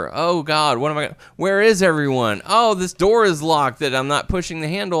over. Oh God, where is everyone? Oh, this door is locked that I'm not pushing the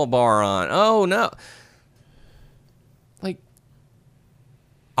handlebar on. Oh no. Like,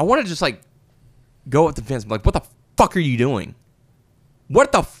 I want to just like go up the fence and be like, what the fuck are you doing?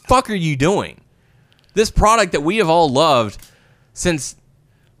 What the fuck are you doing? This product that we have all loved since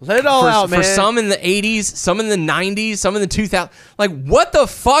let it all out, man. For some in the 80s, some in the 90s, some in the 2000s. Like, what the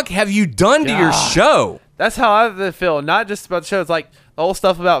fuck have you done to your show? That's how I've been feeling. Not just about the show. It's like the whole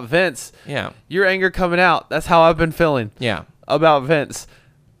stuff about Vince. Yeah. Your anger coming out. That's how I've been feeling. Yeah. About Vince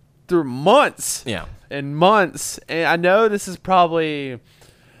through months. Yeah. And months. And I know this is probably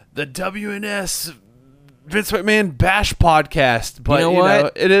the WNS Vince McMahon Bash podcast, but You know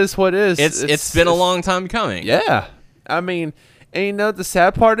what? it is what it is. It's been a long time coming. Yeah. I mean, and you know what the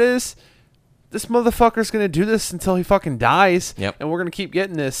sad part is? This motherfucker's going to do this until he fucking dies. Yep. And we're going to keep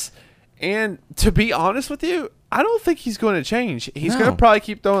getting this. And to be honest with you, I don't think he's going to change. He's going to probably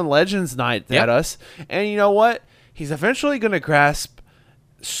keep throwing Legends Night at us. And you know what? He's eventually going to grasp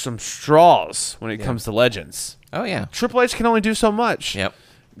some straws when it comes to Legends. Oh, yeah. Triple H can only do so much. Yep.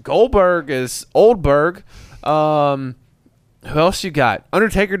 Goldberg is Oldberg. Who else you got?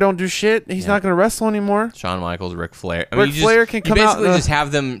 Undertaker don't do shit. He's not going to wrestle anymore. Shawn Michaels, Ric Flair. Ric Flair can come you out basically just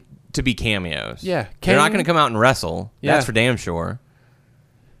have them to be cameos. Yeah. They're not Kane- going to come out and wrestle. Yeah. That's for damn sure.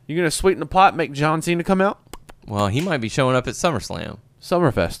 You're going to sweeten the pot, make John Cena come out? Well, he might be showing up at SummerSlam.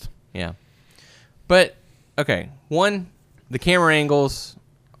 Summerfest. Yeah. But, okay. One, the camera angles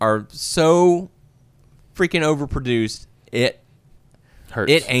are so freaking overproduced. It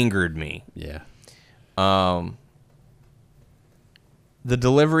Hurts. angered me. Yeah. The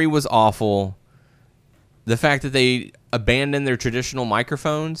delivery was awful. The fact that they abandoned their traditional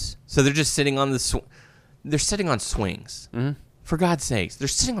microphones, so they're just sitting on they're sitting on swings. Mm-hmm. For God's sakes, they're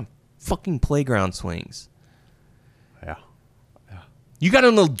sitting on fucking playground swings. Yeah. You got a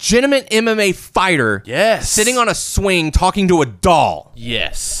legitimate MMA fighter, Yes. sitting on a swing talking to a doll.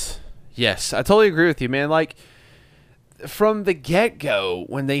 Yes. Yes. I totally agree with you, man. Like, from the get-go,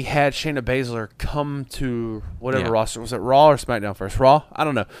 when they had Shayna Baszler come to whatever roster, was it Raw or SmackDown first? Raw? I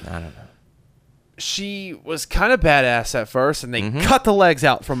don't know. I don't know. She was kind of badass at first, and they cut the legs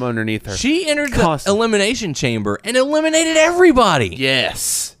out from underneath her. She entered the Constantly. elimination chamber and eliminated everybody.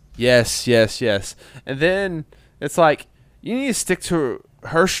 Yes. Yes, yes, yes. And then it's like, you need to stick to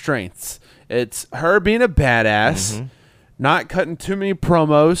her strengths. It's her being a badass, not cutting too many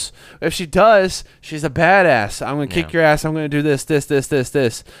promos. If she does, she's a badass. I'm going to kick your ass. I'm going to do this, this, this, this,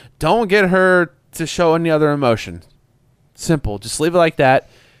 this. Don't get her to show any other emotion. Simple. Just leave it like that.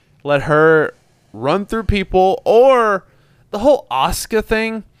 Let her run through people, or the whole Asuka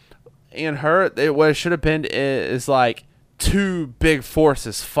thing and her, what it should have been is like two big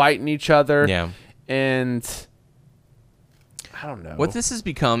forces fighting each other. Yeah. And I don't know. What this has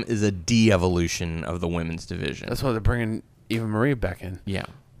become is a de-evolution of the women's division. That's why they're bringing Eva Marie back in. Yeah.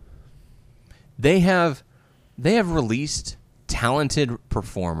 They have released talented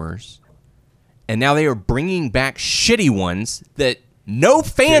performers, and now they are bringing back shitty ones that no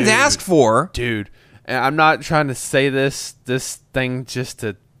fans asked for. Dude, and I'm not trying to say this thing just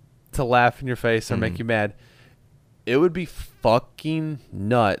to laugh in your face or make you mad. It would be fucking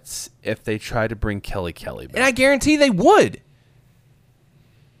nuts if they tried to bring Kelly Kelly back. And I guarantee they would.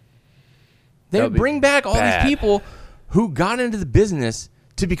 They That would would be bring back all bad. these people who got into the business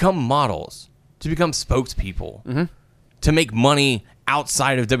to become models, to become spokespeople, to make money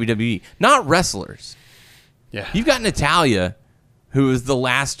outside of WWE, not wrestlers. Yeah. You've got Natalya, who is the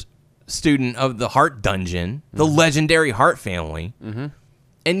last student of the Hart Dungeon, the legendary Hart family,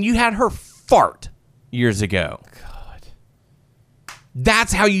 and you had her fart years ago. God.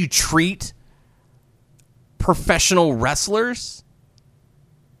 That's how you treat professional wrestlers?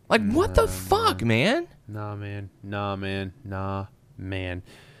 Like, what the fuck, man? Nah, man. Nah, man. Nah, man.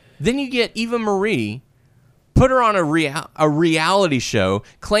 Then you get Eva Marie, put her on a reality show,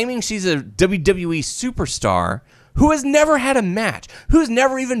 claiming she's a WWE superstar who has never had a match, who's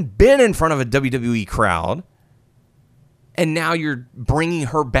never even been in front of a WWE crowd, and now you're bringing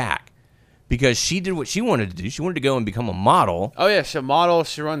her back because she did what she wanted to do. She wanted to go and become a model. Oh, yeah. She's a model.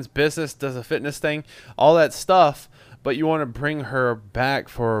 She runs business, does a fitness thing, all that stuff. But you want to bring her back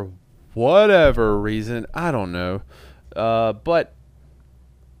for whatever reason. I don't know. But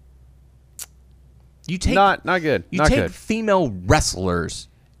You take not good. You Not take good. female wrestlers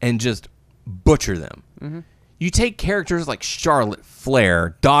and just butcher them. You take characters like Charlotte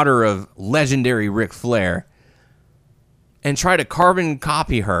Flair, daughter of legendary Ric Flair, and try to carbon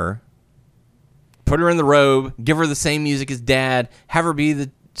copy her, put her in the robe, give her the same music as dad, have her be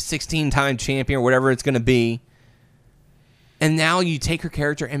the 16-time champion or whatever it's going to be. And now you take her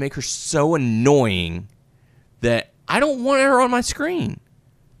character and make her so annoying that I don't want her on my screen.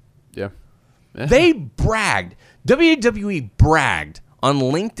 Yeah. They bragged. WWE bragged on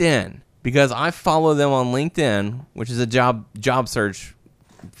LinkedIn, because I follow them on LinkedIn, which is a job search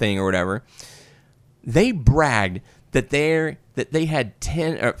thing or whatever. They bragged that they had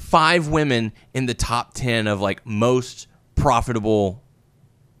 5 women in the top 10 of like most profitable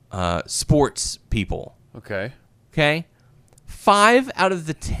sports people Okay. Okay? 5 out of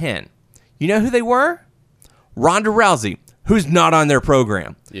the 10. You know who they were? Ronda Rousey, who's not on their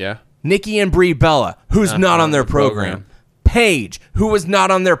program. Yeah. Nikki and Brie Bella, who's not on their program. Paige, who was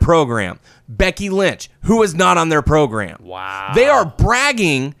not on their program. Becky Lynch, who was not on their program. Wow. They are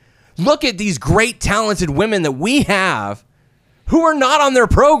bragging. Look at these great, talented women that we have who are not on their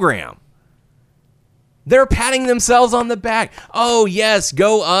program. They're patting themselves on the back. Oh, yes,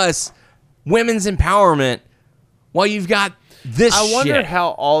 go us. Women's empowerment. While you've got this I wonder shit. how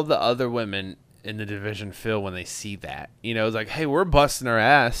all the other women in the division feel when they see that. You know, it's like, hey, we're busting our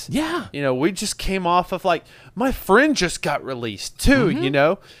ass. Yeah. You know, we just came off of like, my friend just got released too, Mm-hmm. you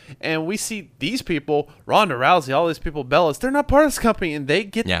know? And we see these people, Ronda Rousey, all these people, Bellas, they're not part of this company and they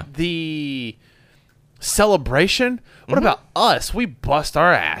get the celebration. What about us? We bust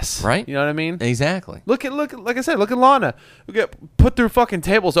our ass. Right. You know what I mean? Exactly. Look at like I said, look at Lana. We get put through fucking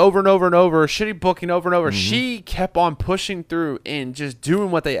tables over and over and over, shitty booking over and over. She kept on pushing through and just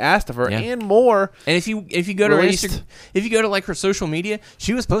doing what they asked of her and more. And if you go to her Released. Instagram, if you go to like her social media,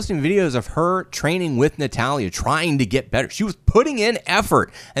 she was posting videos of her training with Natalya, trying to get better. She was putting in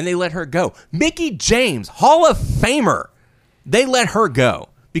effort, and they let her go. Mickie James, Hall of Famer, they let her go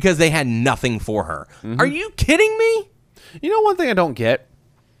because they had nothing for her. Are you kidding me? You know one thing I don't get?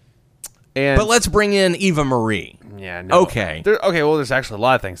 And But let's bring in Eva Marie. yeah, no. Okay. Well, there's actually a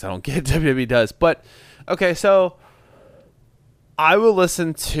lot of things I don't get WWE does. But okay, so I will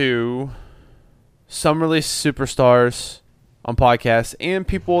listen to some released superstars on podcasts and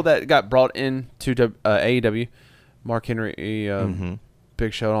people that got brought into AEW, Mark Henry,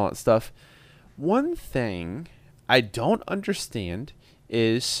 Big Show, and all that stuff. One thing I don't understand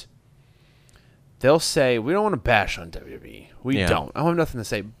is they'll say, we don't want to bash on WWE. We don't. I don't have nothing to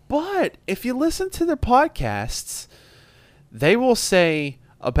say. But if you listen to their podcasts, they will say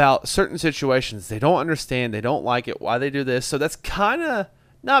about certain situations they don't understand, they don't like it, why they do this. So that's kind of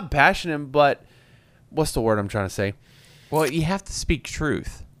not bashing him, but what's the word I'm trying to say? Well, you have to speak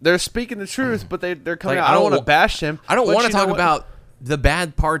truth. They're speaking the truth, but they're coming Like, out. I don't want to bash him. I don't but want to you know talk what? about the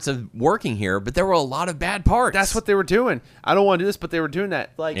bad parts of working here, but there were a lot of bad parts. That's what they were doing. I don't want to do this, but they were doing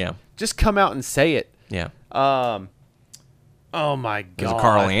that. Like, just come out and say it. Yeah. Oh my God. There's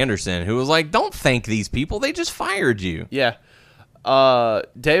Carl Anderson who was like, "Don't thank these people. They just fired you." Yeah.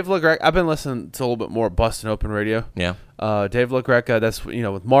 Dave LaGreca, I've been listening to a little bit more Bustin' Open Radio. Yeah. Dave LaGreca, that's, you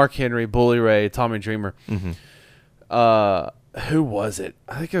know, with Mark Henry, Bully Ray, Tommy Dreamer. Who was it?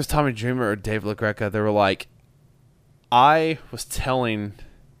 I think it was Tommy Dreamer or Dave LaGreca. They were like, I was telling,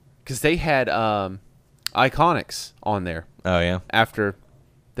 because they had Iconics on there Oh yeah. after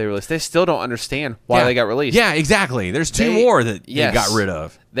they released. They still don't understand why they got released. Yeah, exactly. There's two more that they got rid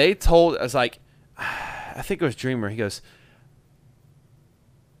of. They told, I was like, I think it was Dreamer. He goes,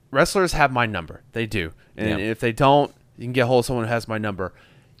 wrestlers have my number. They do. And if they don't, you can get a hold of someone who has my number.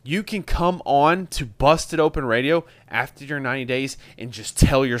 You can come on to Busted Open Radio after your 90 days and just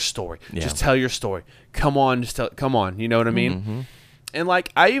tell your story. Yeah. Just tell your story. Come on, come on. You know what I mean? And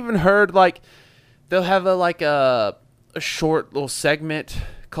like, I even heard like they'll have a short little segment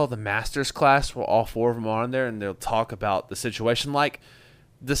called the Masters Class where all 4 of them are on there and they'll talk about the situation, like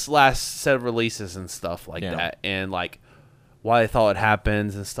this last set of releases and stuff like that, and like why they thought it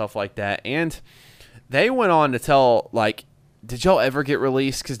happens and stuff like that. And they went on to tell, like, did y'all ever get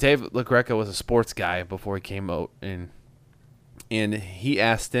released? Because Dave LaGreca was a sports guy before he came out, and he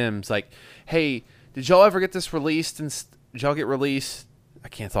asked them, it's like, hey, did y'all ever get this released? And did y'all get released? I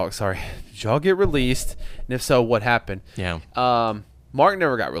can't talk, sorry. Did y'all get released? And if so, what happened? Yeah. Mark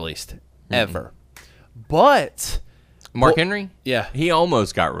never got released, ever. But Mark Henry? yeah. He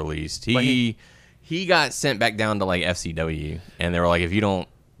almost got released. He got sent back down to like FCW, and they were like, if you don't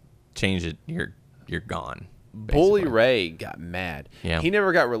change it, you're gone. Bully Ray got mad. Yeah. He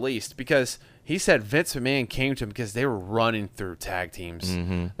never got released because he said Vince McMahon came to him because they were running through tag teams.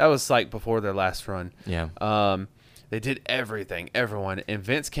 That was like before their last run. Yeah. They did everything, everyone. And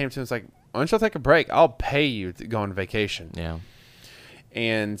Vince came to him and was like, why don't y'all take a break? I'll pay you to go on vacation. Yeah.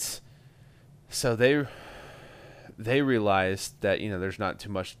 And so they realized that, you know, there's not too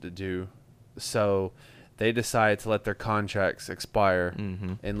much to do. So they decided to let their contracts expire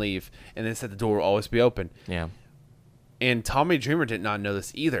and leave. And they said the door will always be open. Yeah. And Tommy Dreamer did not know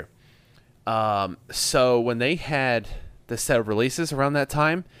this either. So when they had the set of releases around that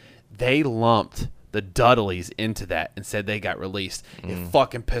time, they lumped the Dudleys into that and said they got released. It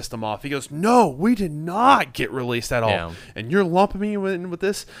fucking pissed him off. He goes, no, we did not get released at all. Yeah. And you're lumping me in with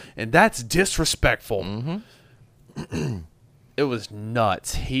this? And that's disrespectful. It was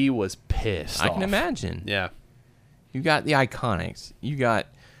nuts. He was pissed I off. can imagine. Yeah. You got the Iconics. You got,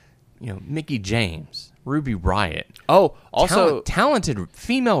 Mickie James. Ruby Riott. Oh, also talented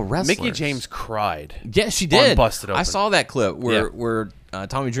female wrestlers. Mickey James cried. Yeah, she did. Busted Open. I saw that clip where Yeah. where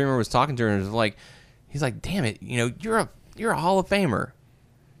Tommy Dreamer was talking to her and was like, he's like, "Damn it, you're a Hall of Famer.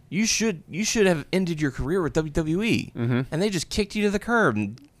 You should have ended your career with WWE, and they just kicked you to the curb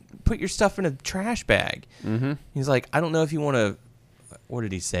and put your stuff in a trash bag." Mm-hmm. He's like, "I don't know if you want to." What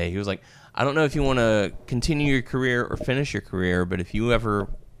did he say? He was like, "I don't know if you want to continue your career or finish your career, but if you ever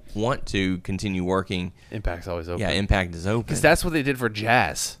want to continue working, Impact's always open. yeah, Impact is open." Because that's what they did for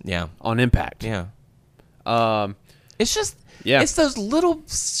Jazz. Yeah. On Impact. Yeah. It's just it's those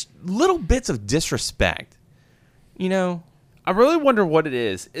little bits of disrespect. I really wonder what it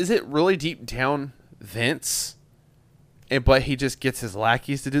is. Is it really deep down Vince, but he just gets his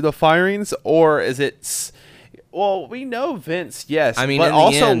lackeys to do the firings, or is it? Well, we know Vince, yes. I mean, but in the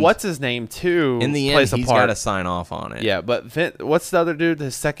also, end- what's his name too? In the end, plays a he's part. got to sign off on it. Yeah, but what's the other dude?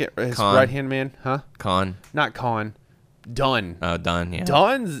 His Khan. right hand man, huh? Khan. Not Khan. Dunn. Oh, done. Yeah.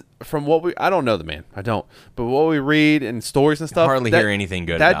 Dunn's from what I don't know the man. I don't. But what we read in stories and stuff, Hardly hear anything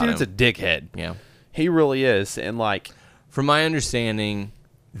good That about dude's him. a dickhead. Yeah. He really is. And From my understanding,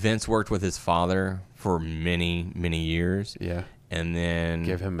 Vince worked with his father for many, many years. Yeah. And then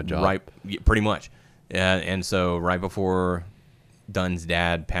Give him a job. Pretty much. And so right before Dunn's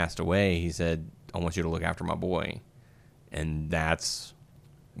dad passed away, he said, "I want you to look after my boy." And that's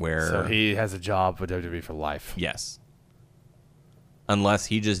where... So he has a job with WWE for life. Yes. Unless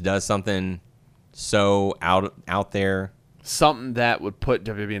he just does something so out there. Something that would put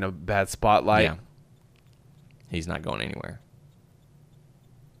WWE in a bad spotlight. Yeah. He's not going anywhere.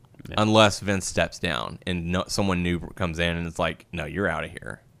 Yeah. Unless Vince steps down and someone new comes in and it's like, "No, you're out of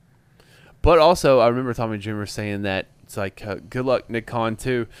here." But also, I remember Tommy Dreamer saying that it's like, good luck, Nick Khan,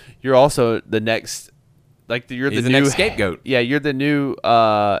 too. You're also the next, you're He's the the new next scapegoat. Yeah, you're the new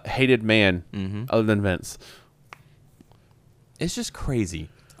hated man, other than Vince. It's just crazy.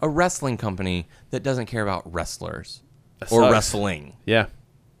 A wrestling company that doesn't care about wrestlers That or sucks. wrestling. Yeah,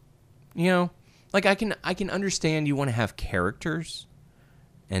 I can understand you want to have characters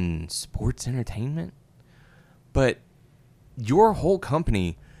and sports entertainment, but your whole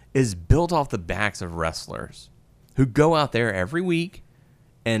company is built off the backs of wrestlers who go out there every week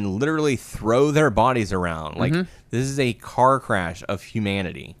and literally throw their bodies around. Like, this is a car crash of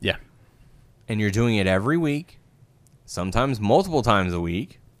humanity. yeah. And you're doing it every week, sometimes multiple times a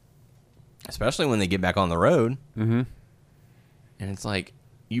week, especially when they get back on the road. Mm-hmm. And it's like,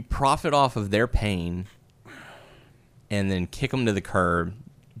 you profit off of their pain and then kick them to the curb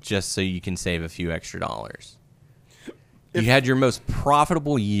just so you can save a few extra dollars. You had your most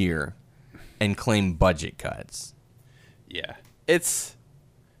profitable year and claim budget cuts. Yeah. It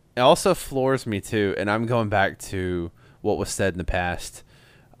also floors me, too, and I'm going back to what was said in the past.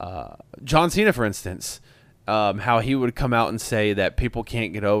 John Cena, for instance, how he would come out and say that people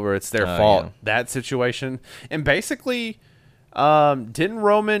can't get over, it's their fault, yeah. that situation. And basically, didn't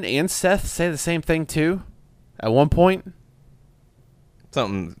Roman and Seth say the same thing, too, at one point?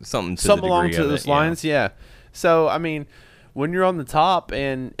 Something to Something the along degree to of those it, yeah. lines, yeah. So, I mean, when you're on the top,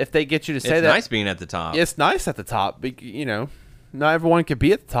 and if they get you to say It's that, nice being at the top. it's nice at the top. Not everyone could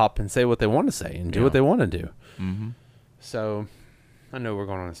be at the top and say what they want to say and do what they want to do. Mm-hmm. So, I know we're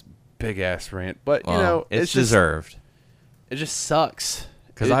going on this big ass rant, but Well, it's just, deserved. It just sucks.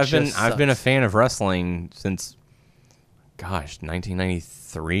 Because It I've just been a sucks. fan of wrestling since,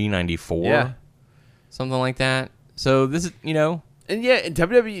 1993, 94, Yeah. something like that. So this is, And yeah, and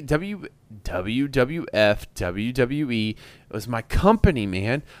WWF, WWE was my company,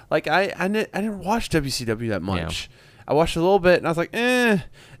 man. Like I didn't watch WCW that much. I watched a little bit, and I was like, eh.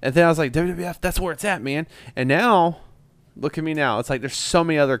 And then I was like, WWF, that's where it's at, man. And now, look at me now. It's like there's so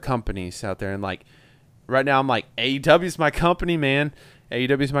many other companies out there, and like right now, I'm like, AEW's my company, man.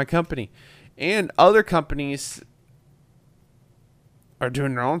 AEW's my company, and other companies are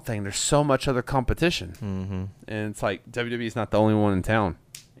doing their own thing. There's so much other competition, and it's like WWE's not the only one in town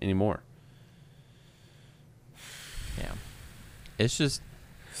anymore. Yeah. It's just,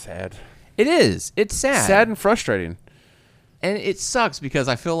 Sad. it is. It's sad. Sad and frustrating. And it sucks because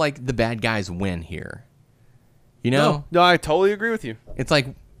I feel like the bad guys win here. You know? No, I totally agree with you. It's like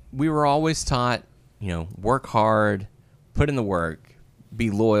we were always taught, work hard, put in the work,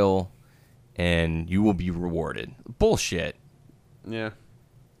 be loyal, and you will be rewarded. Bullshit. Yeah.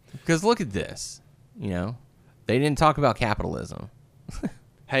 Because look at this. They didn't talk about capitalism.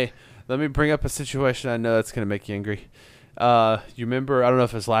 Hey, let me bring up a situation I know that's going to make you angry. You remember, I don't know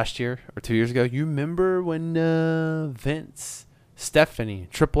if it was last year or 2 years ago, you remember when Vince, Stephanie,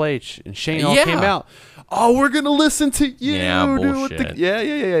 Triple H, and Shane all Yeah. came out? Oh, we're going to listen to you. Yeah, do what bullshit.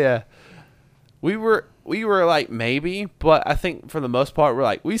 Yeah. We were we were like, maybe, but I think for the most part, we're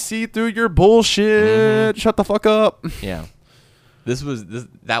like, we see through your bullshit. Shut the fuck up. Yeah.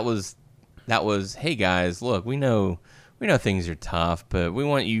 That was, hey guys, look, we know things are tough, but we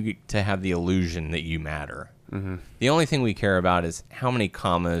want you to have the illusion that you matter. Mm-hmm. The only thing we care about is how many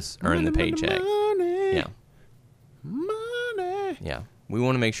commas are in the paycheck. Money. Yeah. Money. Yeah. We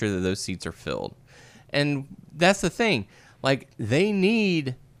want to make sure that those seats are filled. And that's the thing. Like, they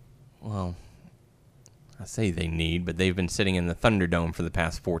need, well, I say they need, but they've been sitting in the Thunderdome for the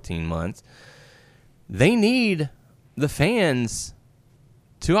past 14 months. They need the fans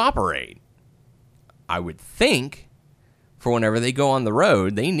to operate. I would think for whenever they go on the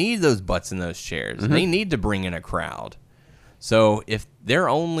road, they need those butts in those chairs. Mm-hmm. They need to bring in a crowd. So if their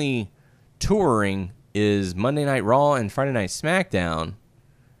only touring is Monday Night Raw and Friday Night SmackDown,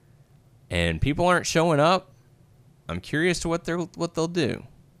 and people aren't showing up, I'm curious to what they'll do.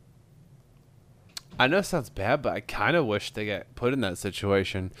 I know it sounds bad, but I kind of wish they got put in that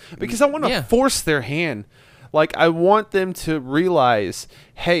situation because I want to force their hand. Like, I want them to realize,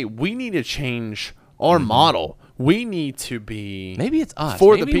 hey, we need to change our model. We need to be maybe it's us.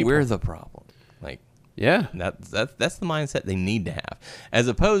 For maybe the people. We're the problem. Like, yeah, that's the mindset they need to have, as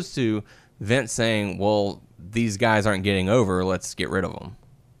opposed to Vince saying, "Well, these guys aren't getting over. Let's get rid of them."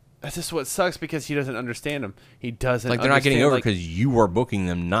 That's just what sucks because he doesn't understand them. He doesn't. Like, they're not getting over because you are booking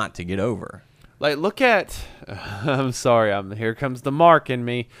them not to get over. Like, look at. I'm sorry. Here comes the mark in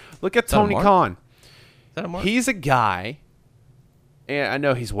me. Look at Tony Khan. Is that a mark? He's a guy, and I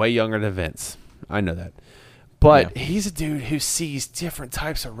know he's way younger than Vince. I know that. But he's a dude who sees different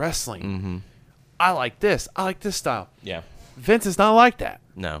types of wrestling. Mm-hmm. I like this. I like this style. Yeah. Vince is not like that.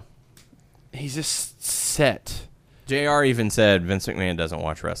 No. He's just set. JR even said Vince McMahon doesn't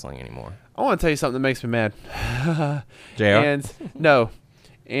watch wrestling anymore. I want to tell you something that makes me mad. JR?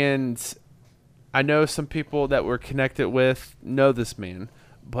 And I know some people that we're connected with know this man,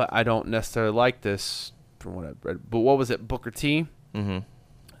 but I don't necessarily like this from what I've read. But what was it? Booker T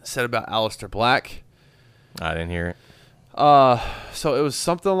said about Aleister Black. I didn't hear it. So it was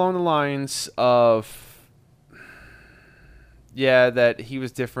something along the lines of, that he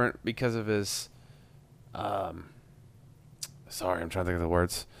was different because of his, sorry, I'm trying to think of the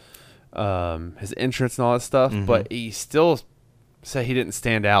words, his entrance and all that stuff, but he still said he didn't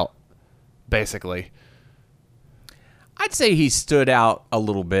stand out, basically. I'd say he stood out a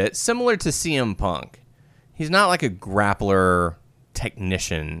little bit, similar to CM Punk. He's not like a grappler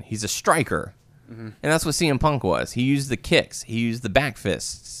technician. He's a striker. And that's what CM Punk was. He used the kicks. He used the back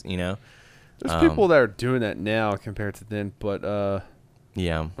fists, you know. There's people that are doing that now compared to then, but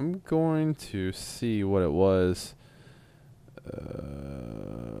yeah. I'm going to see what it was.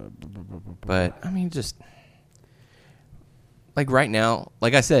 But, I mean, just like right now,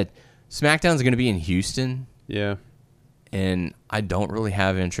 like I said, SmackDown's going to be in Houston. Yeah. And I don't really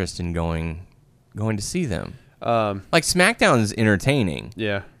have interest in going to see them. Like, SmackDown's entertaining.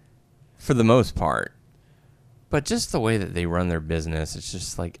 Yeah. For the most part. But just the way that they run their business, it's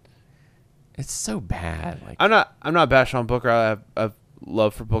just like, it's so bad. Like, I'm not bashing on Booker. I have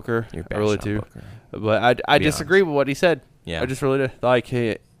love for Booker. I really do. Booker. But I disagree with what he said. Yeah. I just really do. Like,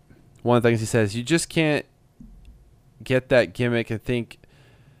 hey, one of the things he says, you just can't get that gimmick and think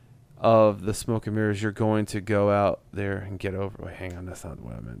of the smoke and mirrors. You're going to go out there and get over. Wait, hang on. That's not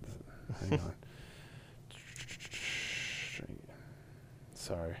what I meant. Hang on.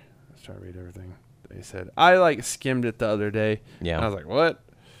 Sorry. Trying to read everything they said. I skimmed it the other day. Yeah. And I was like, what?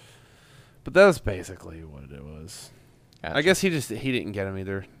 But that was basically what it was. Gotcha. I guess he didn't get him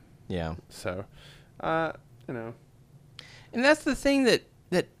either. Yeah. So, you know. And that's the thing that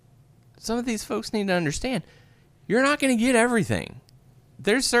some of these folks need to understand. You're not going to get everything.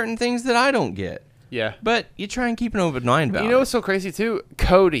 There's certain things that I don't get. Yeah. But you try and keep an open mind about it. You know what's so crazy too?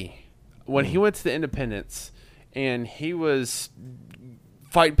 Cody, when he went to the Independents and he was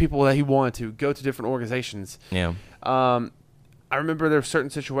fighting people that he wanted to, go to different organizations. Yeah. I remember there were certain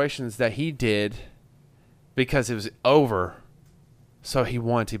situations that he did because it was over, so he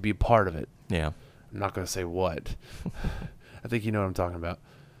wanted to be part of it. Yeah. I'm not going to say what. I think you know what I'm talking about.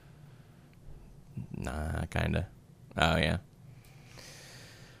 Nah, kind of. Oh, yeah.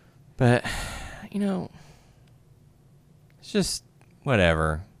 But, you know, it's just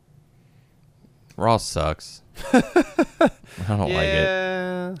whatever. Raw sucks. I don't like it.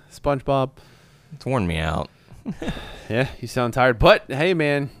 Yeah, SpongeBob. It's worn me out. Yeah, you sound tired. But, hey,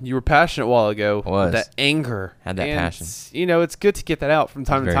 man, you were passionate a while ago. I was. That anger. Had that passion. You know, it's good to get that out from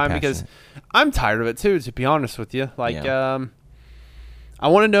time to time because I'm tired of it, too, to be honest with you. Like, I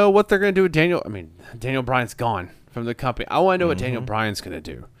want to know what they're going to do with Daniel. I mean, Daniel Bryan's gone from the company. I want to know what Daniel Bryan's going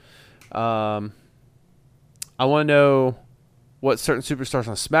to do. I want to know what certain superstars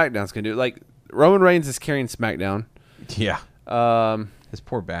on SmackDown's going to do. Like, Roman Reigns is carrying SmackDown. Yeah. His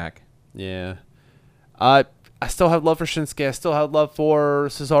poor back. Yeah. I still have love for Shinsuke. I still have love for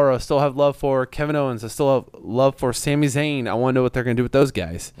Cesaro. I still have love for Kevin Owens. I still have love for Sami Zayn. I want to know what they're going to do with those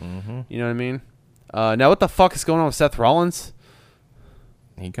guys. Mm-hmm. You know what I mean? Now, what the fuck is going on with Seth Rollins?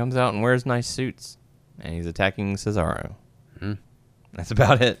 He comes out and wears nice suits, and he's attacking Cesaro. That's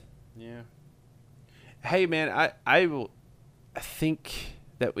about it. Yeah. Hey, man, I think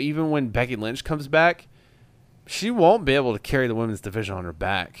that even when Becky Lynch comes back, she won't be able to carry the women's division on her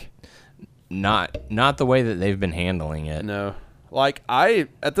back. Not the way that they've been handling it. No. Like,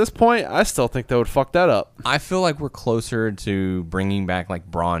 at this point, I still think they would fuck that up. I feel like we're closer to bringing back, like,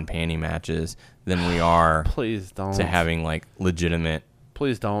 bra and panty matches than we are Please don't. to having, like, legitimate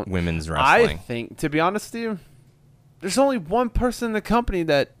Please don't. women's wrestling. I think, to be honest with you, there's only one person in the company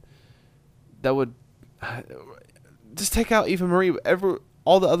that would just take out Eva Marie.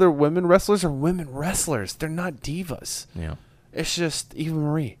 All the other women wrestlers are women wrestlers. They're not divas. Yeah. It's just Eva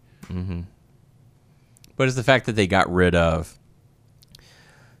Marie. Mm-hmm. But it's the fact that they got rid of,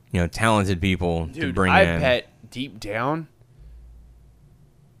 talented people to bring I in. bet deep down,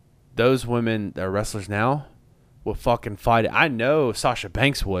 those women that are wrestlers now will fucking fight it. I know Sasha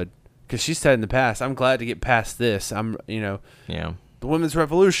Banks would, because she said in the past, I'm glad to get past this. Yeah. The women's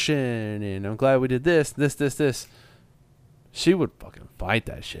revolution, and I'm glad we did this. She would fucking fight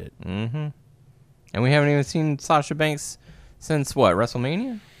that shit. Mm-hmm. And we haven't even seen Sasha Banks since, what,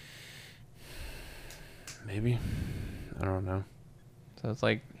 WrestleMania? Maybe. I don't know. So it's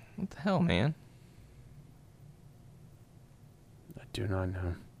like, what the hell, man? I do not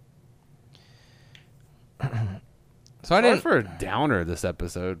know. So I didn't. For a downer this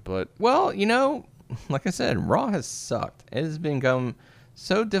episode, but Well, like I said, Raw has sucked. It has become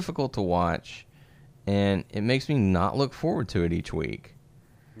so difficult to watch, and it makes me not look forward to it each week.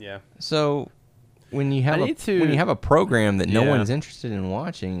 yeah. So when you have when you have a program that no Yeah. one's interested in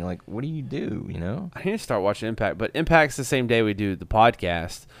watching, like, what do you do? I need to start watching Impact, but Impact's the same day we do the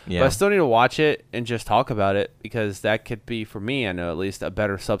podcast. Yeah. But I still need to watch it and just talk about it, because that could be, for me, I know at least, a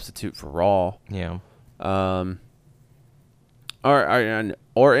better substitute for Raw. Yeah. Or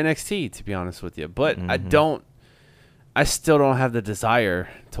NXT, to be honest with you. But I still don't have the desire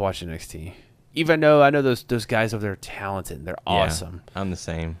to watch NXT. Even though I know those guys over there are talented and they're awesome. Yeah, I'm the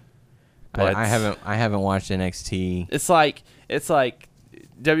same. But I haven't watched NXT. It's like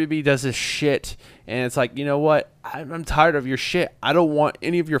WB does this shit, and it's like, you know what? I'm tired of your shit. I don't want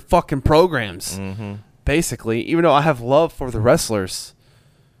any of your fucking programs. Mm-hmm. Basically, even though I have love for the wrestlers,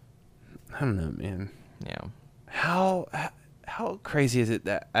 I don't know, man. Yeah. How crazy is it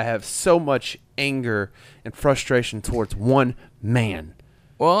that I have so much anger and frustration towards one man?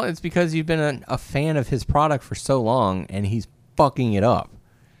 Well, it's because you've been a fan of his product for so long, and he's fucking it up.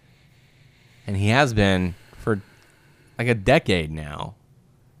 And he has been for like a decade now,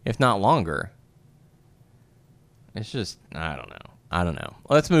 if not longer. It's just, I don't know.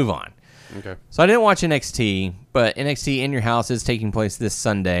 Let's move on. Okay. So I didn't watch NXT, but NXT In Your House is taking place this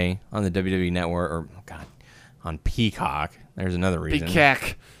Sunday on the WWE Network, on Peacock. There's another reason.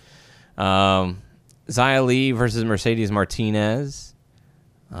 Peacock. Xia Li versus Mercedes Martinez.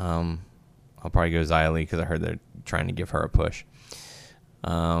 I'll probably go Xia Li because I heard they're trying to give her a push.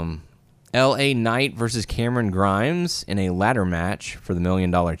 LA Knight versus Cameron Grimes in a ladder match for the $1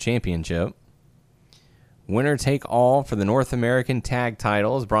 Million Championship. Winner take all for the North American tag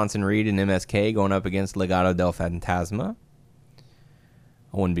titles. Bronson Reed and MSK going up against Legado del Fantasma.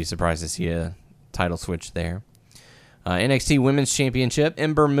 I wouldn't be surprised to see a title switch there. NXT Women's Championship.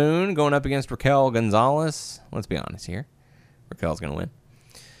 Ember Moon going up against Raquel Gonzalez. Let's be honest here. Raquel's going to win.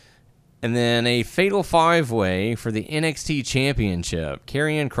 And then a fatal 5-way for the NXT Championship.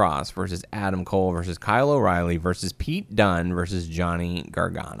 Karrion Kross versus Adam Cole versus Kyle O'Reilly versus Pete Dunne versus Johnny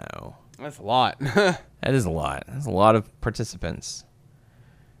Gargano. That's a lot. That is a lot. That's a lot of participants.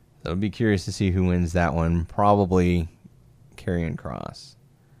 So I'd be curious to see who wins that one. Probably Karrion Kross.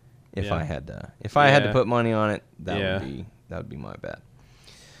 If I had to put money on it, that would be my bet.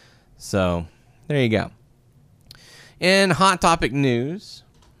 So there you go. In Hot Topic news,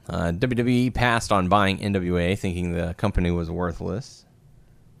 WWE passed on buying NWA, thinking the company was worthless.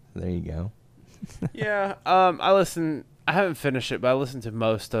 There you go. Yeah. I haven't finished it, but I listened to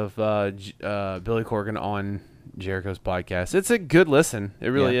most of Billy Corgan on Jericho's podcast. It's a good listen. It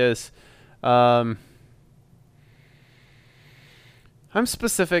really is. I'm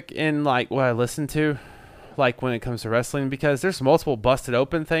specific in like what I listen to, like when it comes to wrestling, because there's multiple busted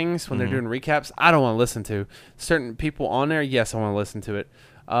open things when they're doing recaps I don't want to listen to. Certain people on there, yes, I want to listen to it.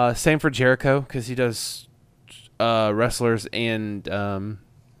 Same for Jericho, because he does wrestlers and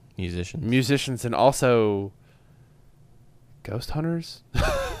musicians, and also ghost hunters.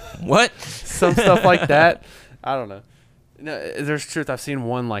 What? Some stuff like that. I don't know. No, there's truth. I've seen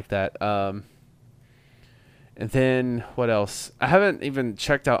one like that. And then what else? I haven't even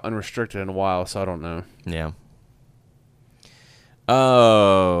checked out Unrestricted in a while, so I don't know. Yeah.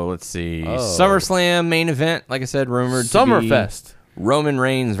 Oh, let's see. SummerSlam main event, like I said, rumored to be Summerfest. Roman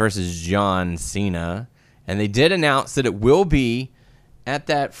Reigns versus John Cena. And they did announce that it will be at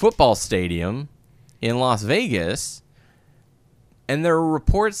that football stadium in Las Vegas. And there are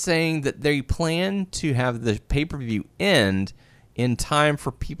reports saying that they plan to have the pay-per-view end in time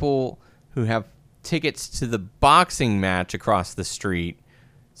for people who have tickets to the boxing match across the street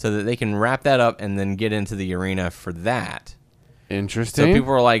so that they can wrap that up and then get into the arena for that. Interesting. So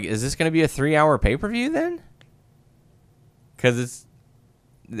people are like, is this going to be a 3-hour pay-per-view then? Because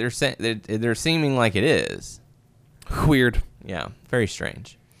they're seeming like it is. Weird. Yeah, very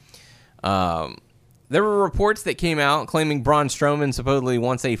strange. There were reports that came out claiming Braun Strowman supposedly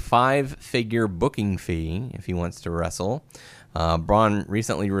wants a 5-figure booking fee if he wants to wrestle. Braun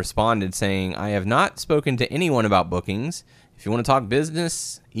recently responded saying, I have not spoken to anyone about bookings. If you want to talk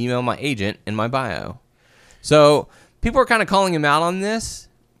business, email my agent in my bio. So people are kind of calling him out on this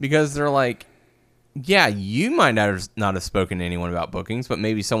because they're like, yeah, you might not have spoken to anyone about bookings, but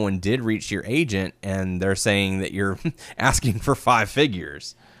maybe someone did reach your agent and they're saying that you're asking for 5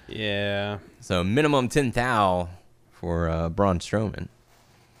 figures. Yeah. So minimum 10,000 for Braun Strowman.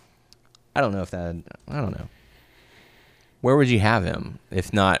 I don't know. Where would you have him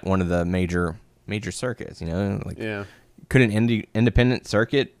if not one of the major circuits? You know, like Yeah. Could an independent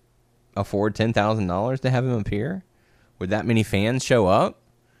circuit afford $10,000 to have him appear? Would that many fans show up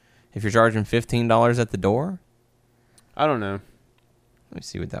if you're charging $15 at the door? I don't know. Let me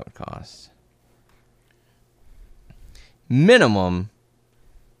see what that would cost. Minimum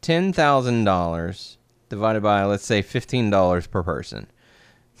 $10,000 divided by, let's say, $15 per person.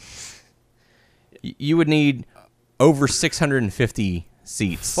 You would need over 650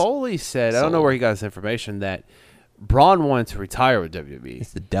 seats. Foley said, I don't know where he got his information, that Braun wanted to retire with WWE.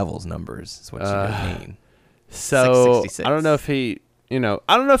 It's the devil's numbers. That's what you guys need. So 666. I don't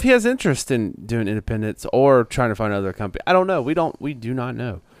know if he has interest in doing independence or trying to find another company. I don't know. We do not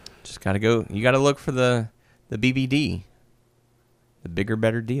know. Just gotta go. You gotta look for the BBD, the bigger,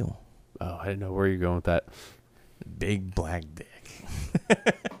 better deal. Oh, I didn't know where you're going with that. Big black dick.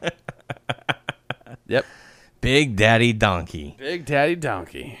 Yep. Big Daddy Donkey. Big Daddy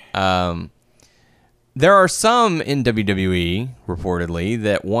Donkey. There are some in WWE, reportedly,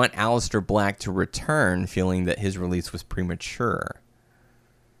 that want Aleister Black to return, feeling that his release was premature.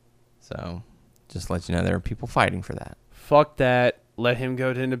 So, just to let you know, there are people fighting for that. Fuck that. Let him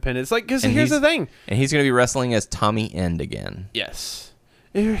go to independence. Like, because here's the thing. And he's going to be wrestling as Tommy End again. Yes.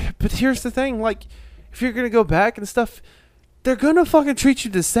 But here's the thing. Like, if you're going to go back and stuff, they're going to fucking treat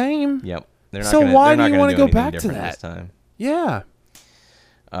you the same. Yep. Why do you want to go back to that? This time. Yeah.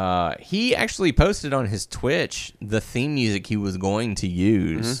 He actually posted on his Twitch the theme music he was going to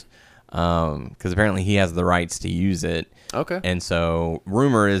use, because apparently he has the rights to use it. Okay. And so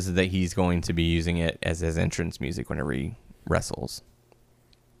rumor is that he's going to be using it as his entrance music whenever he wrestles.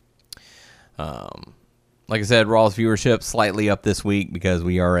 Like I said, Raw's viewership slightly up this week because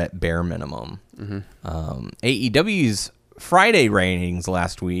we are at bare minimum. AEW's Friday ratings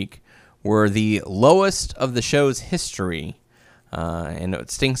last week were the lowest of the show's history. And what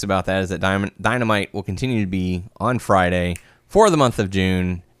stinks about that is that Dynamite will continue to be on Friday for the month of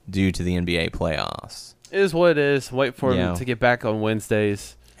June due to the NBA playoffs. It is what it is. Wait for them to get back on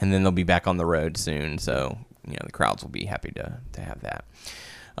Wednesdays. And then they'll be back on the road soon, so the crowds will be happy to have that.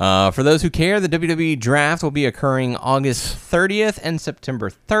 For those who care, the WWE Draft will be occurring August 30th and September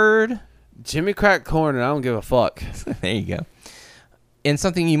 3rd. Jimmy crack corn, and I don't give a fuck. There you go. And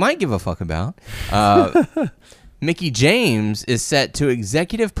something you might give a fuck about, Mickie James is set to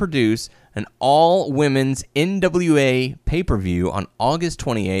executive produce an all-women's NWA pay-per-view on August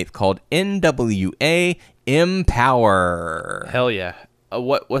 28th called NWA Empower. Hell yeah.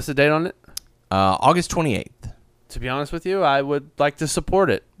 What's the date on it? August 28th. To be honest with you, I would like to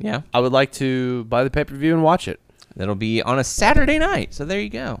support it. Yeah. I would like to buy the pay-per-view and watch it. That'll be on a Saturday night, so there you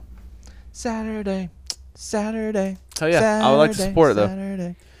go. Saturday. Oh, yeah. I would like to support it,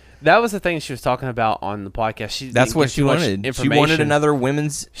 though. That was the thing she was talking about on the podcast. That's what she wanted. She wanted another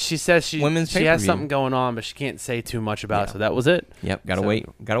women's. She says she has something going on, but she can't say too much about it. So that was it. Yep. Gotta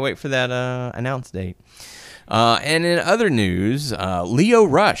wait for that announce date. And in other news, Leo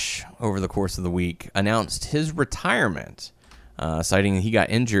Rush, over the course of the week, announced his retirement, citing that he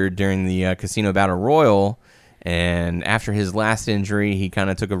got injured during the Casino Battle Royal And after his last injury, he kind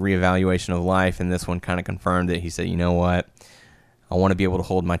of took a reevaluation of life, and this one kind of confirmed it. He said, you know what? I want to be able to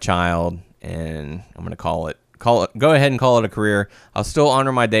hold my child, and I'm going to go ahead and call it a career. I'll still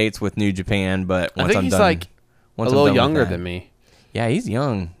honor my dates with New Japan, but once I think I'm he's done, like a little younger than me. Yeah, he's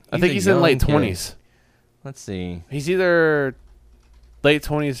young. I think he's in late 20s. Let's see. He's either late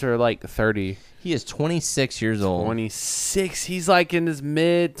 20s or like 30. He is 26 years old. 26. He's like in his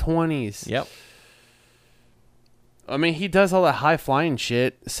mid 20s. Yep. I mean, he does all that high flying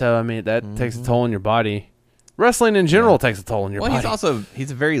shit, so I mean that takes a toll on your body. Wrestling in general takes a toll on your body.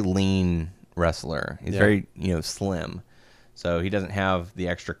 He's a very lean wrestler. He's very, slim. So he doesn't have the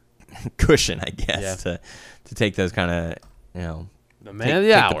extra cushion, I guess, to take those kind of, the man of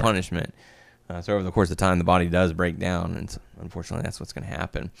the hour. Take the punishment. So over the course of time, the body does break down, and unfortunately, that's what's going to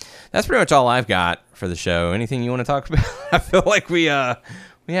happen. That's pretty much all I've got for the show. Anything you want to talk about? I feel like we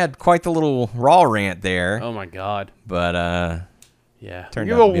had quite the little Raw rant there. Oh my god! But yeah, turned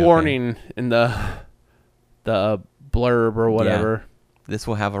give out a to be warning in the blurb or whatever. Yeah. This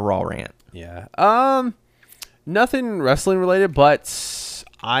will have a Raw rant. Yeah. Nothing wrestling related, but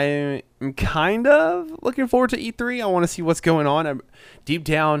I am kind of looking forward to E3. I want to see what's going on. Deep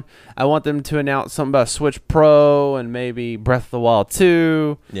down, I want them to announce something about Switch Pro and maybe Breath of the Wild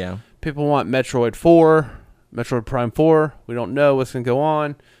 2. Yeah. People want Metroid 4, Metroid Prime 4. We don't know what's going to go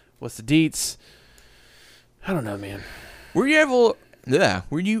on. What's the deets? I don't know, man. Were you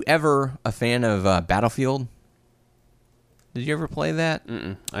ever a fan of Battlefield? Did you ever play that?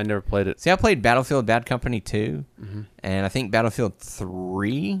 I never played it. See, I played Battlefield Bad Company 2, and I think Battlefield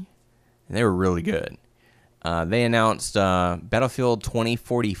 3, and they were really good. They announced Battlefield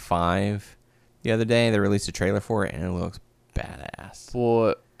 2045 the other day. They released a trailer for it, and it looks badass.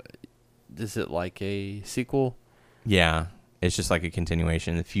 Well, is it like a sequel? Yeah, it's just like a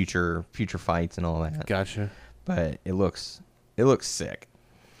continuation, the future fights and all that. Gotcha. But it looks sick.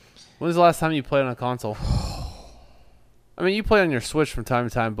 When was the last time you played on a console? I mean, you play on your Switch from time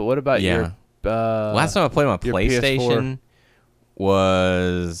to time, but what about your... last time I played on my PlayStation PS4?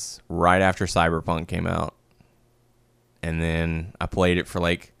 Was right after Cyberpunk came out. And then I played it for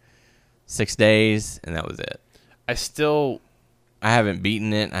like 6 days, and that was it. I haven't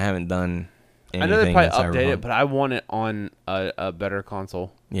beaten it. I haven't done anything. I know they probably Cyberpunk. update it, but I want it on a better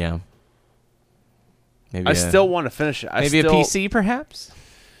console. Yeah. Maybe I still want to finish it. A PC, perhaps?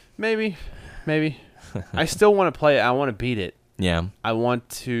 Maybe. I still want to play it. I want to beat it. Yeah. I want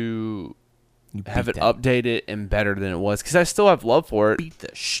to have it that. updated and better than it was, because I still have love for it. Beat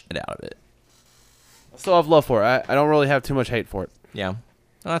the shit out of it. I still have love for it. I don't really have too much hate for it. Yeah.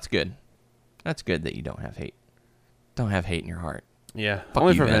 Oh, that's good. That's good that you don't have hate. Don't have hate in your heart. Yeah. Fuck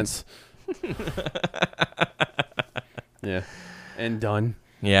Only you, for Vince. Yeah. And done.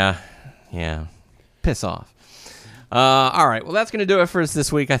 Yeah. Piss off. All right. Well, that's going to do it for us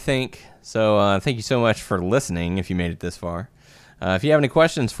this week, I think. So thank you so much for listening if you made it this far. If you have any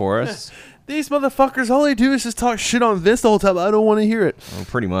questions for us. These motherfuckers, all they do is just talk shit on Vince the whole time. I don't want to hear it. Well,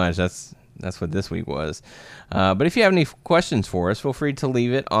 pretty much. That's what this week was. But if you have any questions for us, feel free to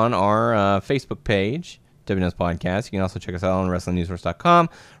leave it on our Facebook page, WNS Podcast. You can also check us out on WrestlingNewsSource.com,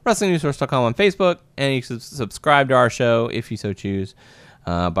 WrestlingNewsSource.com on Facebook, and you can subscribe to our show if you so choose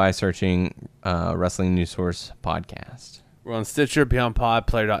by searching Wrestling News Source Podcast. We're on Stitcher, Beyond Pod,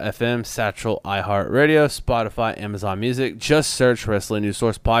 Player.fm, Satchel, iHeartRadio, Spotify, Amazon Music. Just search Wrestling News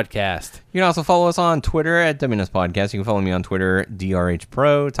Source Podcast. You can also follow us on Twitter at WNS Podcast. You can follow me on Twitter, DRH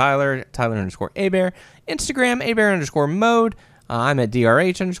Pro, Tyler _Abear, Instagram, Abear _mode. I'm at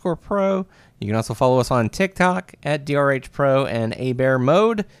DRH _pro. You can also follow us on TikTok at DRH Pro and Abear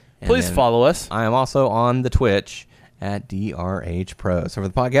Mode. And Please follow us. I am also on the Twitch at DRH Pro. So for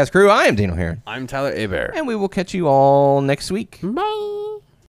the podcast crew, I am Daniel Heron. I'm Tyler Abear. And we will catch you all next week. Bye.